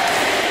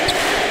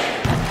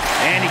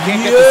 And he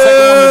can't get the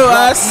second one to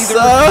drop either.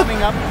 suck.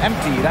 Coming up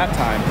empty that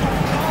time.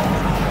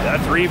 The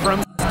 3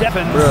 from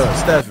Stephens. Bro,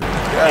 Stephen.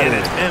 And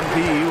it's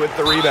MP with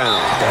the rebound.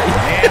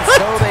 And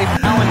so they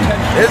now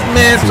intentionally. This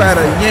man tried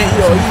to yank,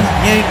 he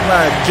yanked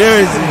my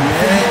jersey,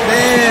 man.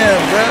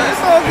 Damn, bro.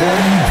 It's all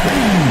good.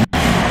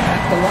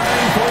 At the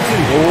line for 2.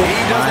 He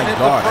doesn't hit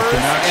God, the first, I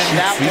cannot and shoot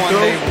that free one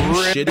throws. they Are you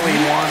shitting really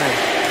me? wanted.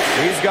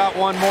 He's got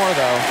one more,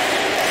 though.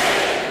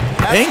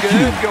 That's Thank good,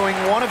 you. going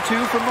 1 of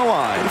 2 from the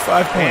line.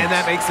 35 points. And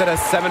that makes it a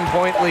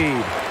 7-point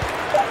lead.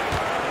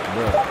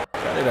 Bro,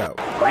 cut it out.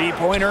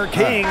 3-pointer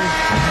King.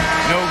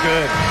 No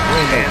good.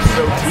 And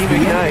so Team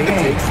Ignite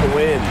takes the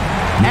win.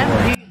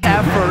 MP's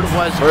effort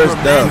was First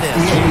dub.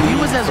 tremendous. He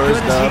was as First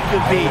good as he dub.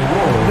 could be.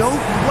 No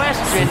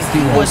question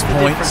he was the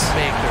difference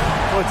maker.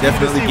 Well, it's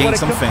Definitely easy to gained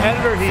see some what a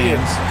competitor he is.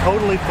 fans.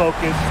 Totally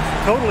focused,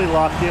 totally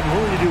locked in,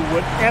 willing to do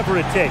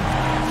whatever it takes.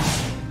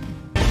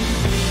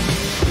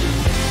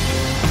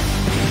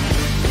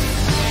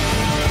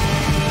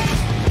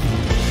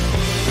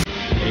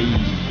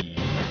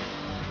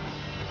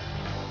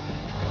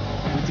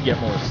 get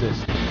more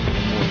assists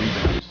and more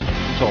rebounds.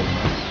 That's all it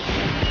matters.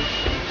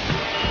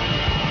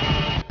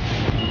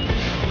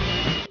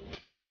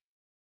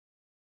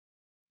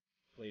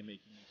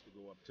 Playmaking needs to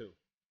go up too.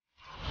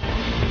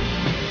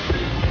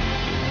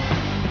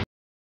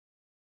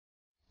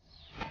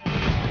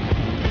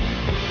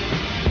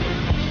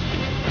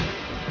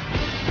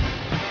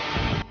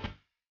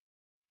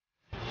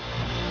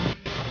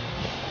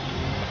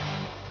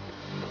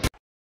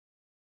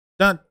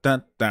 Dun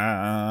dun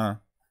dun.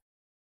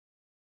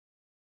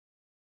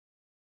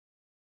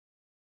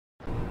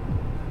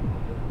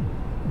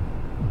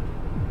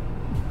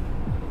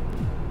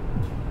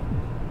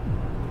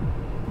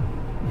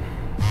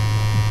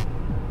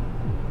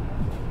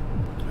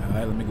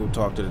 Alright, let me go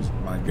talk to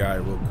my guy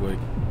real quick.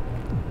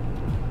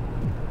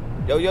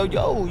 Yo,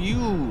 you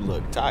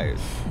look tired.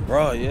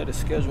 Bro, yeah, the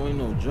schedule ain't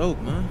no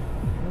joke, man.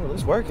 Well,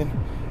 it's working.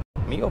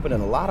 Me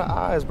opening a lot of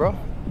eyes, bro.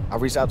 I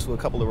reached out to a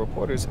couple of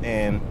reporters,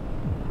 and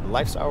a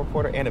lifestyle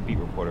reporter and a beat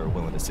reporter are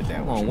willing to sit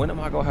down with you. When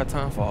am I gonna have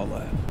time for all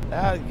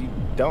that? You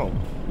don't,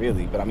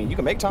 really. But, I mean, you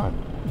can make time.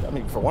 I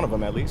mean, for one of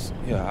them, at least.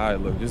 Yeah, all right,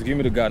 look, just give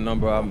me the guy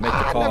number. I'll make the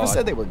call. I never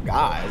said they were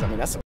guys. I mean,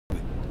 that's a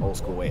old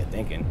school way of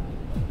thinking.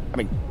 I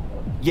mean,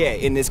 yeah,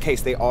 in this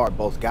case, they are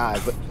both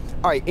guys. But,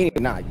 all right,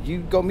 anyway, you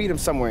go meet them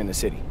somewhere in the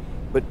city.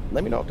 But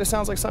let me know if this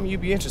sounds like something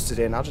you'd be interested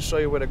in. I'll just show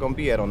you where they're going to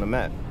be at on the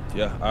map.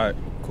 Yeah, all right.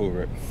 Cool,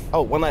 Rick.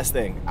 Oh, one last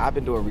thing. I've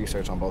been doing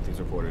research on both these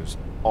reporters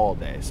all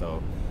day,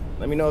 so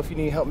let me know if you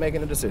need help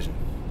making a decision.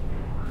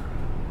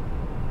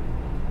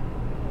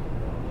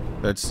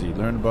 Let's see.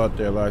 Learn about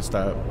their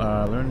lifestyle.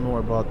 Learn more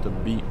about the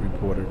beat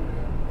reporter.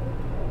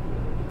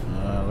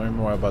 Learn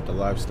more about the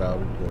lifestyle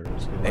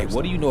reporters. Hey,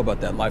 what do you know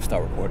about that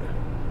lifestyle reporter?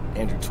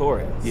 Andrew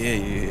Torres.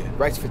 Yeah.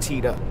 Writes for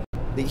Teed Up.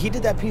 He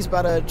did that piece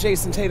about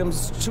Jason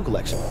Tatum's shoe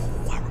collection.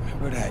 Oh, I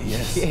remember that,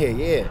 yes.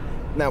 Yeah.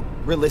 Now,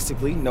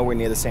 realistically, nowhere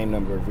near the same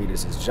number of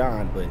readers as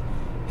John, but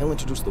he'll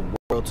introduce the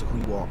world to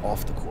who you are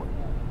off the court.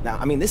 Now,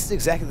 I mean, this is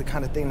exactly the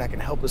kind of thing that can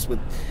help us with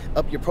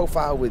up your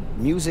profile with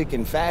music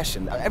and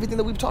fashion, everything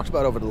that we've talked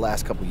about over the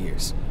last couple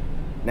years.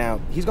 Now,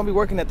 he's going to be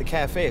working at the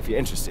cafe if you're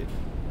interested.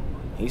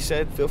 He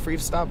said, feel free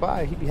to stop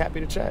by. He'd be happy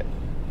to chat.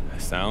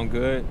 That sound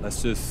good.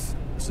 Let's just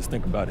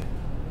think about it.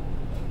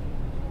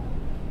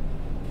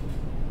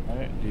 All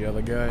right, the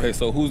other guy. Okay,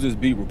 so who's this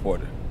beat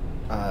reporter?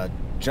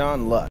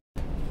 John Luck.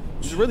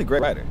 He's a really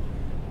great writer.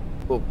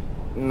 Well,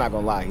 I'm not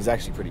gonna lie, he's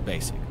actually pretty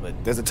basic, but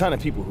there's a ton of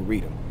people who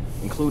read him,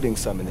 including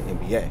some in the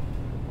NBA.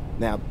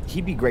 Now,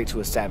 he'd be great to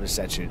establish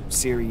that you're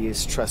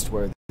serious,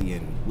 trustworthy,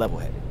 and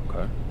level-headed.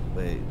 Okay.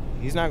 But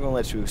he's not gonna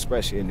let you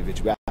express your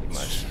individuality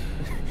much.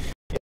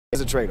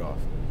 There's a trade-off.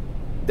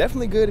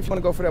 Definitely good if you want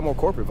to go for that more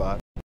corporate vibe.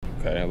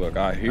 Okay, look,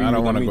 I hear you. I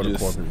don't want to go to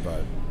corporate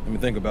vibe. Let me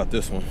think about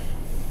this one.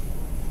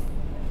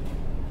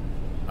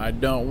 I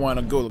don't want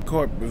to go to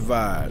corporate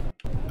vibe.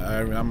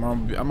 I'm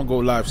gonna go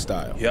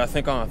lifestyle. Yeah, I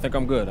think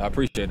I'm good. I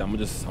appreciate it. I'm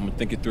gonna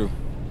think it through.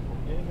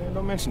 Yeah, man,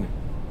 don't mention it.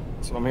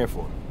 That's what I'm here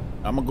for.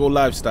 I'm gonna go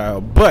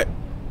lifestyle, but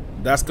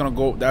that's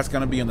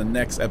gonna be in the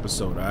next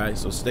episode. All right,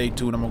 so stay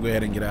tuned. I'm gonna go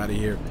ahead and get out of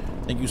here.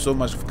 Thank you so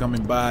much for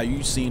coming by.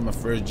 You seen my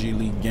first G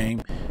League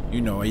game. You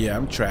know, yeah,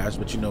 I'm trash,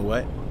 but you know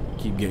what?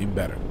 Keep getting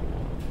better.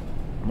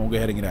 I'm gonna go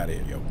ahead and get out of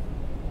here, yo.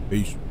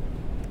 Peace.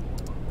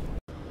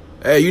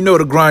 Hey, you know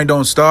the grind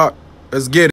don't stop. Let's get it.